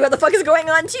gonna go see what the fuck is going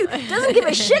on, too. Doesn't give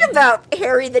a shit about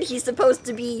Harry that he's supposed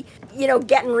to be,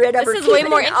 getting rid of. This is way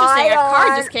more interesting. A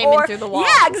car just came in through the wall.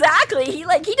 Yeah, exactly. He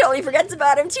totally forgets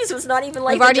about him too, so it's not even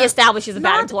like we've already established he's a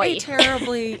bad employee. Not a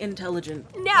terribly intelligent.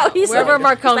 No, he's wherever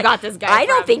Marcone got this guy. I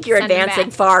don't think you're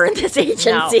advancing far in this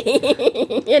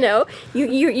agency. No.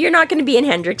 You're not going to be in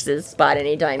Hendrix's spot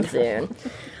anytime soon.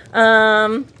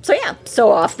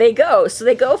 So off they go. So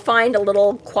they go find a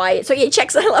little quiet. So he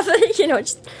checks. I love it.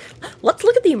 Just let's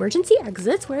look at the emergency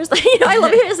exits. Where's the? I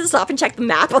love it. He has to stop and check the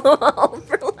map on the wall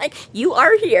for you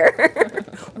are here.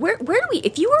 Where do we?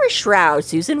 If you were a shroud,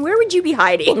 Susan, where would you be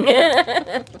hiding?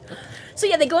 So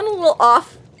they go in a little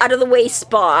off out of the way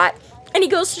spot. And he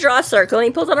goes to draw a circle, and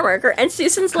he pulls out a marker, and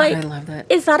Susan's like, I love that.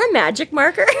 Is that a magic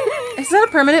marker? Is that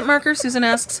a permanent marker? Susan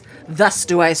asks. Thus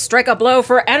do I strike a blow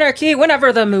for anarchy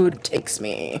whenever the mood takes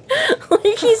me.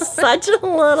 He's such a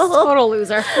little... Total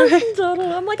loser.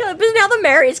 Total. I'm like, but now the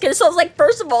Mary's gonna... So it's like,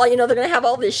 first of all, they're gonna have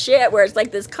all this shit where it's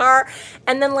like this car,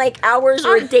 and then like hours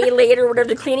or a day later, whatever,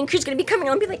 the cleaning crew's gonna be coming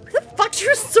on and be like, what the fuck's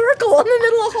your circle in the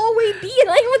middle of the hallway be? And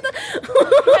like, what the...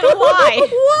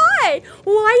 And why?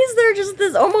 Why is there just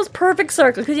this almost perfect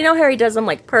circle? Because Harry does them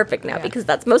like perfect now because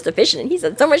that's most efficient, and he's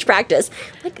had so much practice.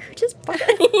 Like, who just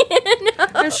fucking...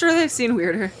 I'm sure they've seen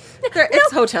weirder.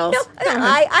 It's hotels. No,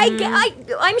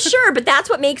 I'm sure, but that's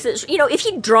what makes it. If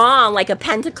he'd drawn like a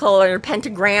pentacle or a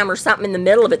pentagram or something in the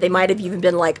middle of it, they might have even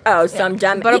been like, "Oh, some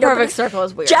dumb." But a perfect circle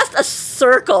is weird. Just a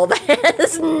circle that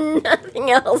has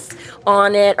nothing else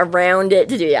on it, around it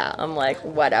to do. Yeah, I'm like,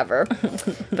 whatever.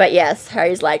 But yes,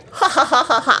 Harry's like, ha ha ha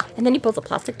ha ha, and then he pulls a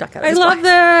plastic duck out. I love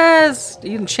this.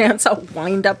 You can chance a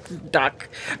wind-up duck.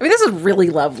 I mean, this is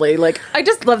really lovely. Like, I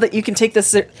just love that you can take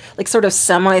this like sort of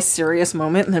semi-serious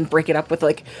moment and then break it up with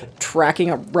like tracking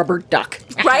a rubber duck.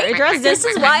 Right? This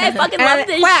is why I fucking love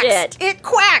this shit. It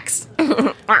quacks.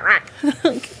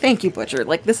 Thank you, Butcher.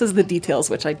 Like, this is the details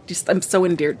which I'm so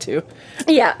endeared to.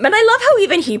 Yeah, but I love how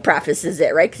even he prefaces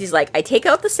it, right? Because he's like, I take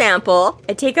out the sample,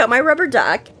 I take out my rubber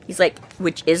duck. He's like,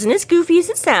 which isn't as goofy as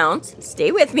it sounds.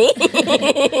 Stay with me.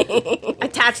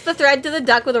 Attach the thread to the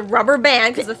duck with a rubber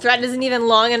band because the thread isn't even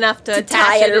long enough to attach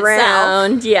tie it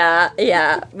around. Itself.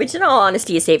 Yeah. Which, in all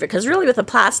honesty, is safer because really, with a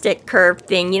plastic curved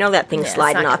thing, that thing's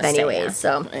sliding off anyways.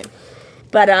 So,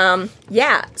 but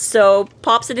so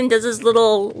pops it and does his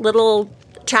little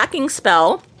tracking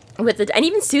spell with it, and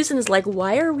even Susan is like,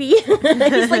 "Why are we?"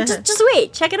 He's like, "Just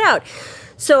wait, check it out."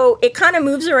 So it kind of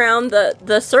moves around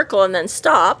the circle and then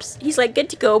stops. He's like, good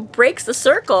to go, breaks the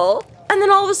circle, and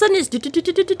then all of a sudden it's do,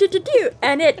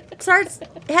 and it starts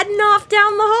heading off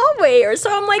down the hallway. Or so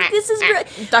I'm like, this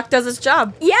is... Duck does his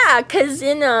job. Yeah, because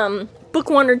in book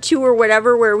 1 or 2 or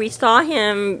whatever, where we saw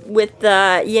him with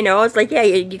the, it's like, yeah,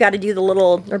 you got to do the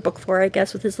little, or book 4, I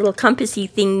guess, with his little compassy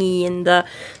thingy and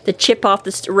the chip off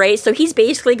the race. So he's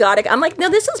basically got it. I'm like,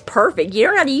 no, this is perfect. You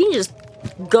can just...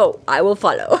 go, I will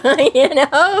follow.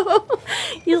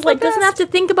 He's like, doesn't have to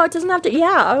think about,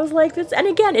 I was like, this, and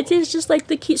again, it is just like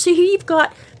the key. So here you've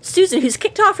got Susan, who's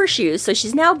kicked off her shoes, so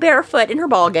she's now barefoot in her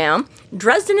ball gown,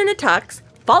 Dresden in a tux,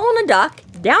 following a duck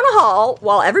down a hall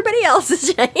while everybody else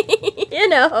is,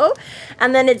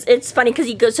 and then it's funny because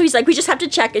he goes, so he's like, we just have to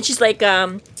check, and she's like,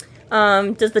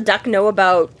 does the duck know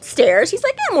about stairs? He's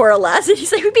like, yeah, more or less. And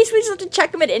he's like, we basically just have to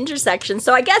check them at intersections.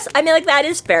 So I guess, that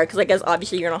is fair, because I guess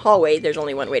obviously you're in a hallway, there's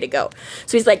only one way to go.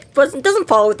 So he's like, doesn't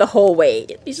follow it the whole way.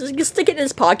 He's just gonna stick it in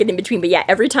his pocket in between. But yeah,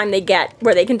 every time they get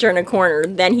where they can turn a corner,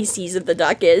 then he sees if the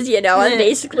duck is, and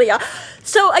basically.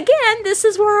 So again, this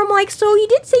is where I'm like, so you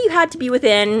did say you had to be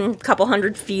within a couple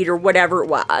 100 feet or whatever it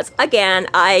was. Again,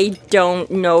 I don't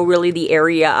know really the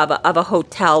area of a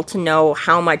hotel to know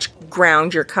how much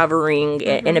ground you're covering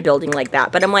in a building like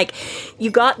that. But I'm like, you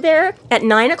got there at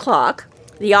 9 o'clock.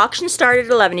 The auction started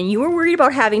at 11, and you were worried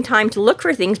about having time to look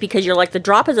for things because you're like, the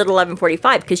drop is at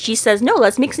 11:45. Because she says, no,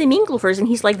 let's mix and mingle first. And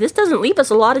he's like, this doesn't leave us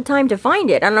a lot of time to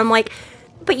find it. And I'm like,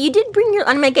 but you did bring your...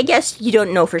 I'm like, I guess you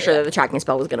don't know for sure that the tracking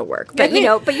spell was going to work. But,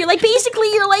 but you're like,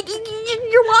 basically, you're like,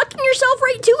 you're walking yourself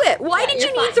right to it. Why did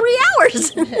you need 3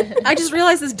 hours? I just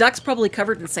realized this duck's probably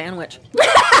covered in sandwich.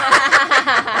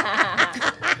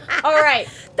 All right.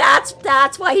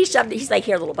 That's why he shoved it. He's like,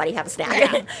 here, little buddy, have a snack.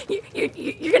 Yeah.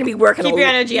 You're going to be working Keep your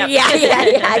energy up. Yeah.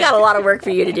 I got a lot of work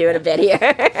for you to do in a bit here.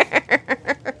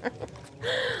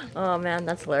 Oh, man,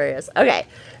 that's hilarious. Okay,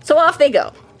 so off they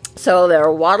go. So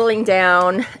they're waddling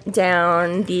down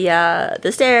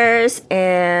the stairs,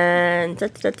 and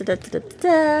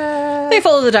They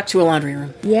follow the duck to a laundry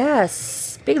room.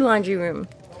 yes, big laundry room.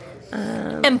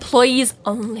 Employees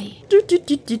only.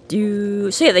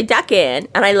 So yeah, they duck in,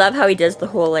 and I love how he does the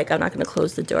whole like, I'm not going to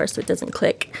close the door so it doesn't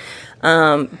click.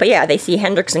 But yeah, they see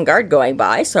Hendricks and Guard going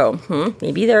by, so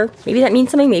maybe that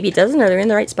means something, maybe it doesn't, or they're in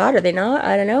the right spot, or they not,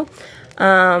 I don't know.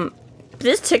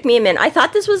 This took me a minute. I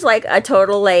thought this was like a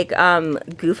total like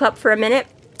goof up for a minute,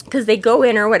 because they go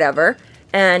in or whatever.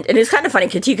 And it's kind of funny,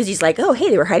 too, because he's like, oh, hey,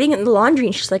 they were hiding in the laundry.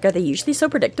 And she's like, are they usually so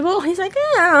predictable? He's like,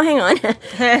 I don't know, hang on.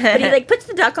 But he, like, puts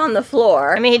the duck on the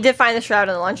floor. I mean, he did find the shroud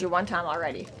in the laundry one time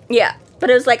already. Yeah.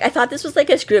 But it was like, I thought this was like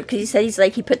a screw up, because he said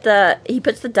he puts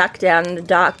the duck down, and the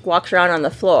duck walks around on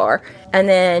the floor. And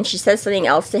then she says something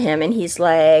else to him, and he's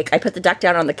like, I put the duck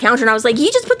down on the counter. And I was like, you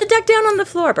just put the duck down on the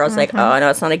floor. But I was like, oh,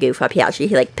 no, it's not a goof up. He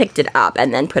like, picked it up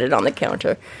and then put it on the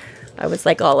counter. I was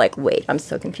like, all like, wait, I'm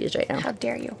so confused right now. How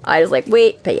dare you? I was like,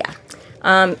 wait, but yeah.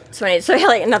 So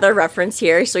like another reference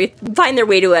here. So you find their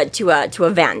way to a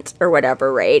vent or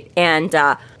whatever, right? And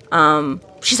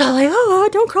she's all like, oh,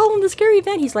 don't crawl in the scary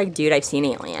vent. He's like, dude, I've seen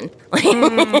Alien.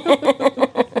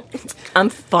 I'm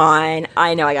fine.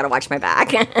 I know I gotta watch my back.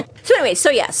 So anyway,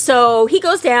 so he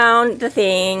goes down the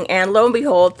thing, and lo and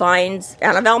behold, finds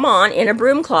Anna Valmont in a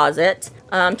broom closet,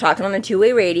 talking on the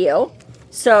two-way radio.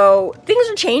 So things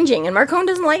are changing, and Marcone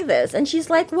doesn't like this. And she's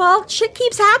like, well, shit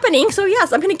keeps happening, so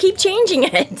yes, I'm going to keep changing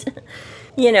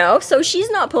it. So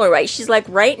she's not pulling right. She's like,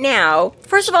 right now...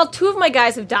 First of all, 2 of my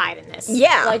guys have died in this.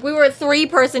 Yeah. Like, we were a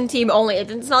 3-person team only.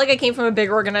 It's not like I came from a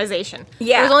big organization.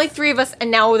 Yeah. There was only 3 of us, and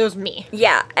now there's me.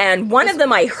 Yeah, and one of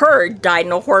them I heard died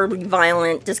in a horribly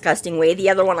violent, disgusting way. The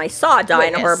other one I saw die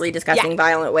in a horribly disgusting,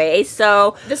 violent way.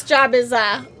 So... This job is,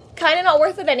 kind of not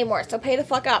worth it anymore, so pay the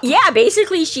fuck up. Yeah,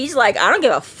 basically, she's like, I don't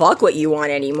give a fuck what you want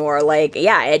anymore. Like,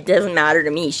 yeah, it doesn't matter to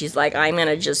me. She's like, I'm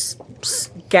gonna just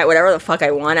get whatever the fuck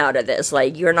I want out of this.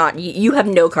 Like, you have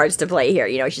no cards to play here.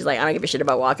 She's like, I don't give a shit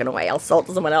about walking away. I'll sell it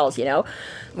to someone else,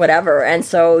 whatever. And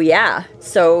so, yeah.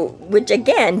 So, which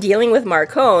again, dealing with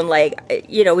Marcone, like,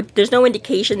 there's no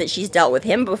indication that she's dealt with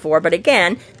him before, but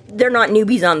again, they're not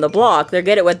newbies on the block. They're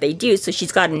good at what they do, so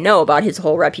she's got to know about his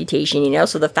whole reputation,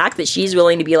 So the fact that she's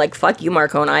willing to be like, fuck you,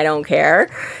 Marcone, I don't care,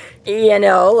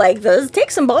 like, those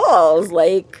take some balls.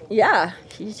 Like, yeah,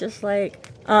 she's just like...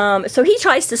 So he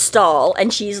tries to stall,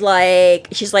 and she's like,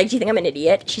 do you think I'm an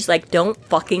idiot? She's like, don't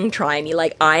fucking try me.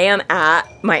 Like, I am at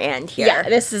my end here. Yeah,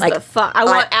 this is like, the fuck. I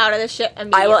want out of this shit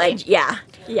immediately. I will,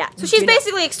 yeah. So she's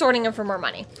basically extorting him for more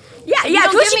money. Yeah,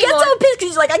 because she gets so pissed, because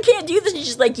she's like, I can't do this, and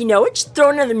she's like, just throw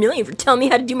another $1 million for telling me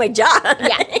how to do my job.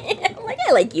 Yeah. I'm like,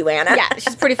 I like you, Anna. Yeah,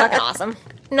 she's pretty fucking awesome.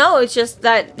 No, it's just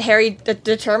that Harry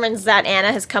determines that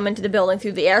Anna has come into the building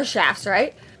through the air shafts,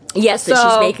 right? Yes, so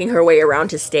she's making her way around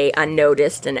to stay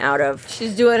unnoticed and out of...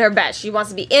 She's doing her best. She wants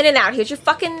to be in and out. Here's your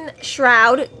fucking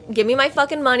shroud. Give me my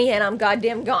fucking money and I'm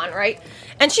goddamn gone, right?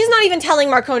 And she's not even telling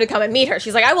Marcone to come and meet her.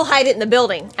 She's like, I will hide it in the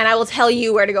building, and I will tell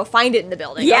you where to go find it in the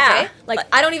building, okay? Like,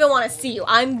 I don't even want to see you.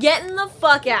 I'm getting the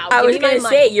fuck out. I was going to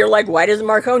say, you're like, why doesn't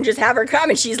Marcone just have her come?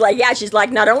 And she's like,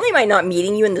 not only am I not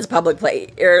meeting you in this public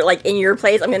place, or, like, in your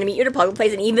place, I'm going to meet you at a public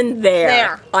place, and even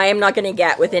there, I am not going to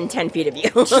get within 10 feet of you.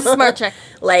 She's a smart chick.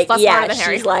 Like, yeah,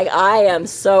 she's like, I am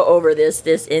so over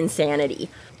this insanity.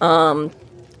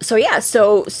 So yeah,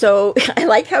 so I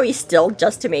like how he's still,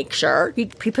 just to make sure, he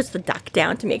puts the duck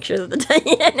down to make sure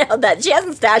that that she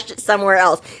hasn't stashed it somewhere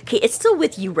else. Okay, it's still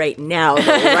with you right now, though,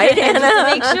 right, Anna? Just to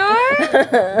make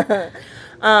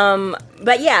sure.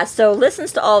 But yeah, so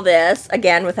listens to all this,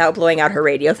 again, without blowing out her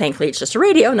radio. Thankfully, it's just a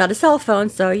radio, not a cell phone,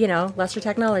 so, lesser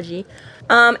technology.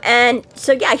 And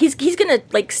so, yeah, he's gonna,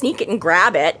 like, sneak it and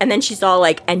grab it, and then she's all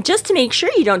like, and just to make sure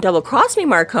you don't double-cross me,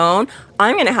 Marcone,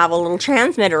 I'm gonna have a little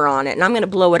transmitter on it, and I'm gonna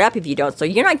blow it up if you don't, so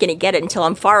you're not gonna get it until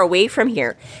I'm far away from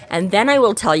here. And then I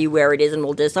will tell you where it is, and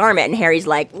we'll disarm it. And Harry's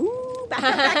like, ooh,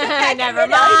 never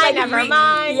mind.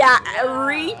 Yeah,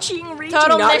 reaching.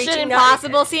 Total Mission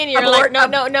Impossible scene. You're like, no.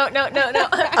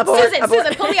 Susan,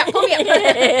 pull me up.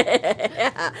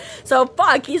 Yeah. So,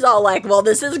 fuck, he's all like, well,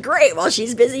 this is great. While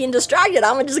she's busy and distracted,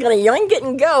 I'm just gonna yoink it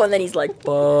and go. And then he's like,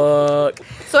 fuck.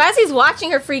 So as he's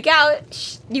watching her freak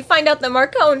out, you find out that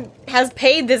Marcone has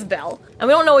paid this bill. And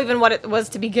we don't know even what it was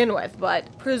to begin with, but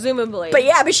presumably. But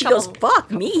yeah, she goes, fuck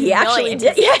me, he actually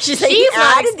did. Yeah, she's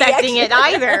not expecting it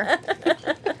either.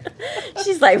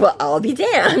 She's like, well, I'll be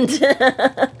damned.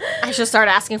 I should start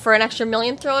asking for an extra $1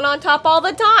 million thrown on top all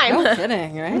the time. No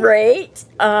kidding, right? Right?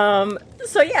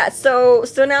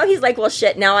 So now he's like, well,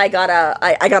 shit, now I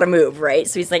gotta move, right?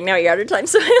 So he's like, now you're out of time.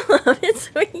 So I love it.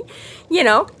 So he,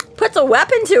 puts a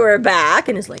weapon to her back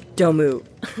and is like, don't move.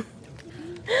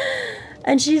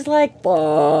 And she's like,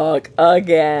 fuck,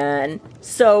 again.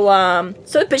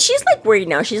 But she's like worried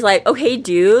now. She's like, okay,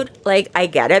 dude, like, I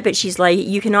get it. But she's like,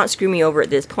 you cannot screw me over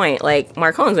at this point. Like,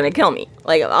 Marcone's gonna kill me.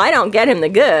 Like, I don't get him the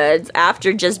goods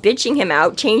after just bitching him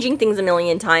out, changing things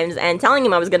 1,000,000 times, and telling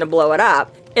him I was gonna blow it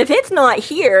up. If it's not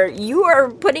here,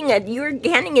 you're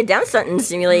handing a death sentence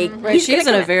to me. Like, right, she's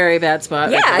in a very bad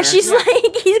spot. Yeah, right she's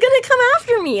like, he's gonna come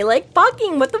after me. Like,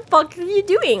 fucking, what the fuck are you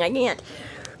doing? I can't.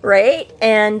 Right?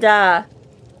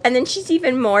 And then she's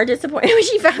even more disappointed when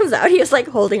she finds out he was, like,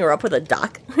 holding her up with a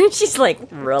duck. And she's like,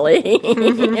 really? And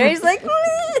he's like,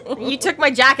 you took my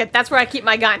jacket. That's where I keep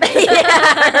my gun.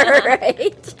 yeah,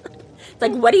 right?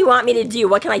 Like, what do you want me to do?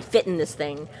 What can I fit in this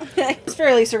thing? I was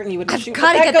fairly certain you would shoot.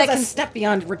 Gotta That get goes that a step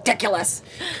beyond ridiculous.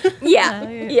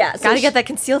 Yeah. So Gotta get that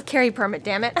concealed carry permit,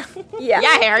 damn it. Yeah.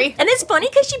 Yeah, Harry. And it's funny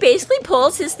because she basically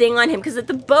pulls his thing on him because at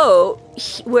the boat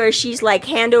where she's like,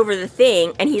 hand over the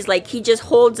thing, and he's like, he just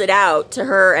holds it out to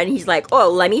her and he's like, oh,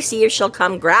 let me see if she'll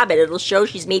come grab it. It'll show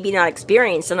she's maybe not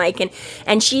experienced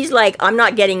and she's like, I'm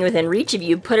not getting within reach of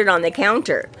you. Put it on the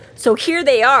counter. So here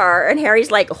they are, and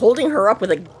Harry's like holding her up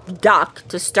with a duck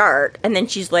to start, and then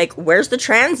she's like, where's the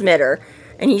transmitter?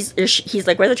 And he's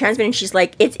like, where's the transmitter? And she's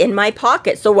like, it's in my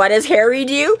pocket. So what does Harry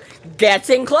do?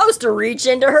 Gets in close to reach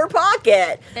into her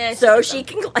pocket. So she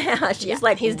can, she's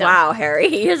like, he's wow, done. Harry.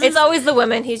 It's always the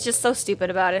women. He's just so stupid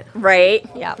about it. Right?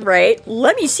 Yeah. Right?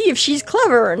 Let me see if she's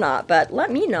clever or not, but let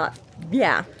me not.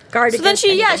 Yeah. Guard so then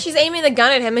she's aiming the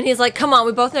gun at him, and he's like, come on,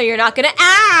 we both know you're not gonna,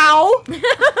 ow!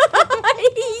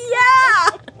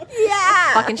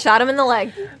 Yeah. Fucking shot him in the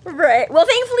leg. Right. Well,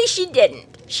 thankfully she didn't.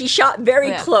 She shot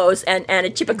very close, and a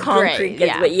chip of concrete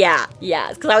gets, but yeah.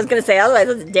 Because I was gonna say, otherwise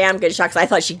it was a damn good shot, because I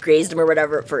thought she grazed him or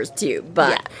whatever at first too.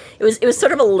 But it was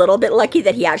sort of a little bit lucky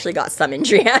that he actually got some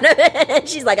injury out of it. And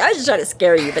she's like, I was just trying to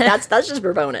scare you, but that's just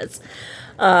for bonus.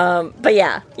 But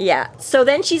yeah. So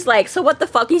then she's like, so what the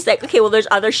fuck? He's like, okay, well, there's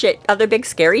other big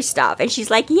scary stuff. And she's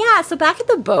like, yeah, so back at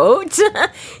the boat,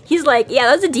 he's like, yeah,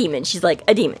 that was a demon. She's like,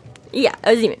 a demon. Yeah,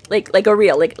 a demon. Like a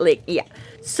real, yeah.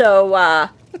 So,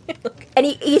 and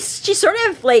she sort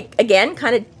of, like, again,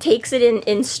 kind of takes it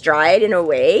in stride in a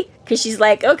way. Because she's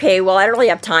like, okay, well, I don't really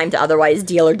have time to otherwise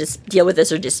deal with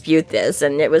this or dispute this.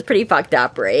 And it was pretty fucked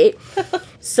up, right?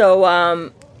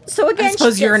 So again, I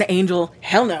suppose you're an angel.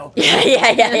 Hell no.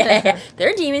 Yeah.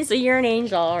 They're demons, so you're an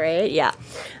angel, right? Yeah.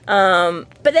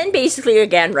 But then basically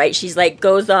again, right, she's like,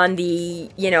 goes on the,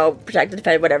 protect,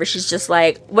 defend, whatever. She's just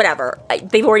like, whatever.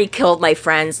 They've already killed my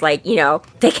friends. Like,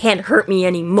 they can't hurt me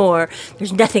anymore.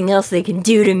 There's nothing else they can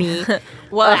do to me.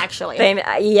 Well, actually.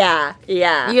 Yeah.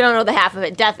 You don't know the half of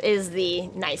it. Death is the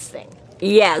nice thing.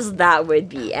 Yes, that would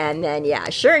be. And then,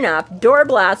 sure enough, door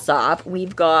blasts off.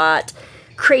 We've got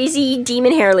crazy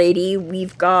demon hair lady.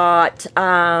 We've got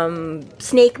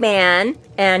Snake Man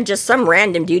and just some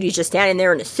random dude who's just standing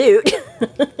there in a suit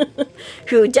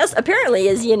who just apparently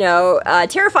is,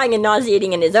 terrifying and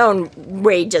nauseating in his own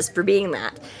way just for being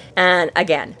that. And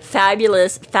again,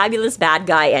 fabulous bad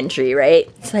guy entry, right?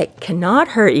 It's like, cannot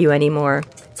hurt you anymore,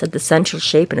 said the central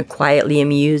shape in a quietly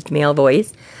amused male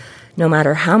voice. No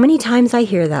matter how many times I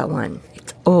hear that one,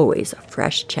 it's always a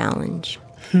fresh challenge.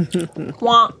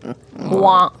 Wah.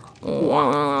 Wah.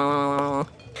 Wah.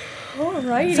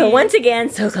 Alrighty. So once again,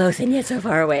 so close and yet so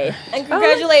far away. And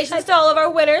congratulations to all of our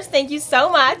winners. Thank you so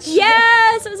much.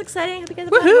 Yes, it was exciting. I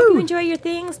hope you enjoy your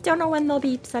things. Don't know when they'll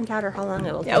be sent out or how long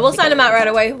it will take. Yeah, we'll send them out right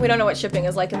away. We don't know what shipping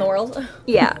is like in the world.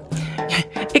 Yeah.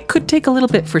 It could take a little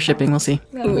bit for shipping. We'll see.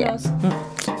 Yeah, who knows?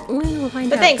 We'll find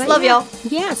but out. Thanks. Love y'all.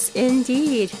 Yes,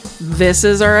 indeed. This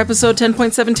is our episode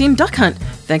 10.17, Duck Hunt.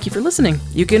 Thank you for listening.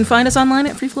 You can find us online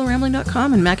at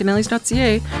freeflowrambling.com and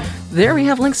McAnallys.ca. There we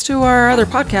have links to our other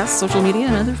podcasts, social media,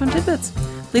 and other fun tidbits.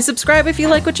 Please subscribe if you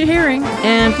like what you're hearing,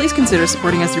 and please consider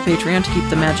supporting us through Patreon to keep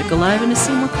the magic alive and to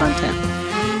see more content.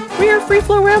 We are Free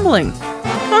Flow Rambling.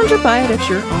 Conjure by it at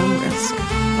your own risk.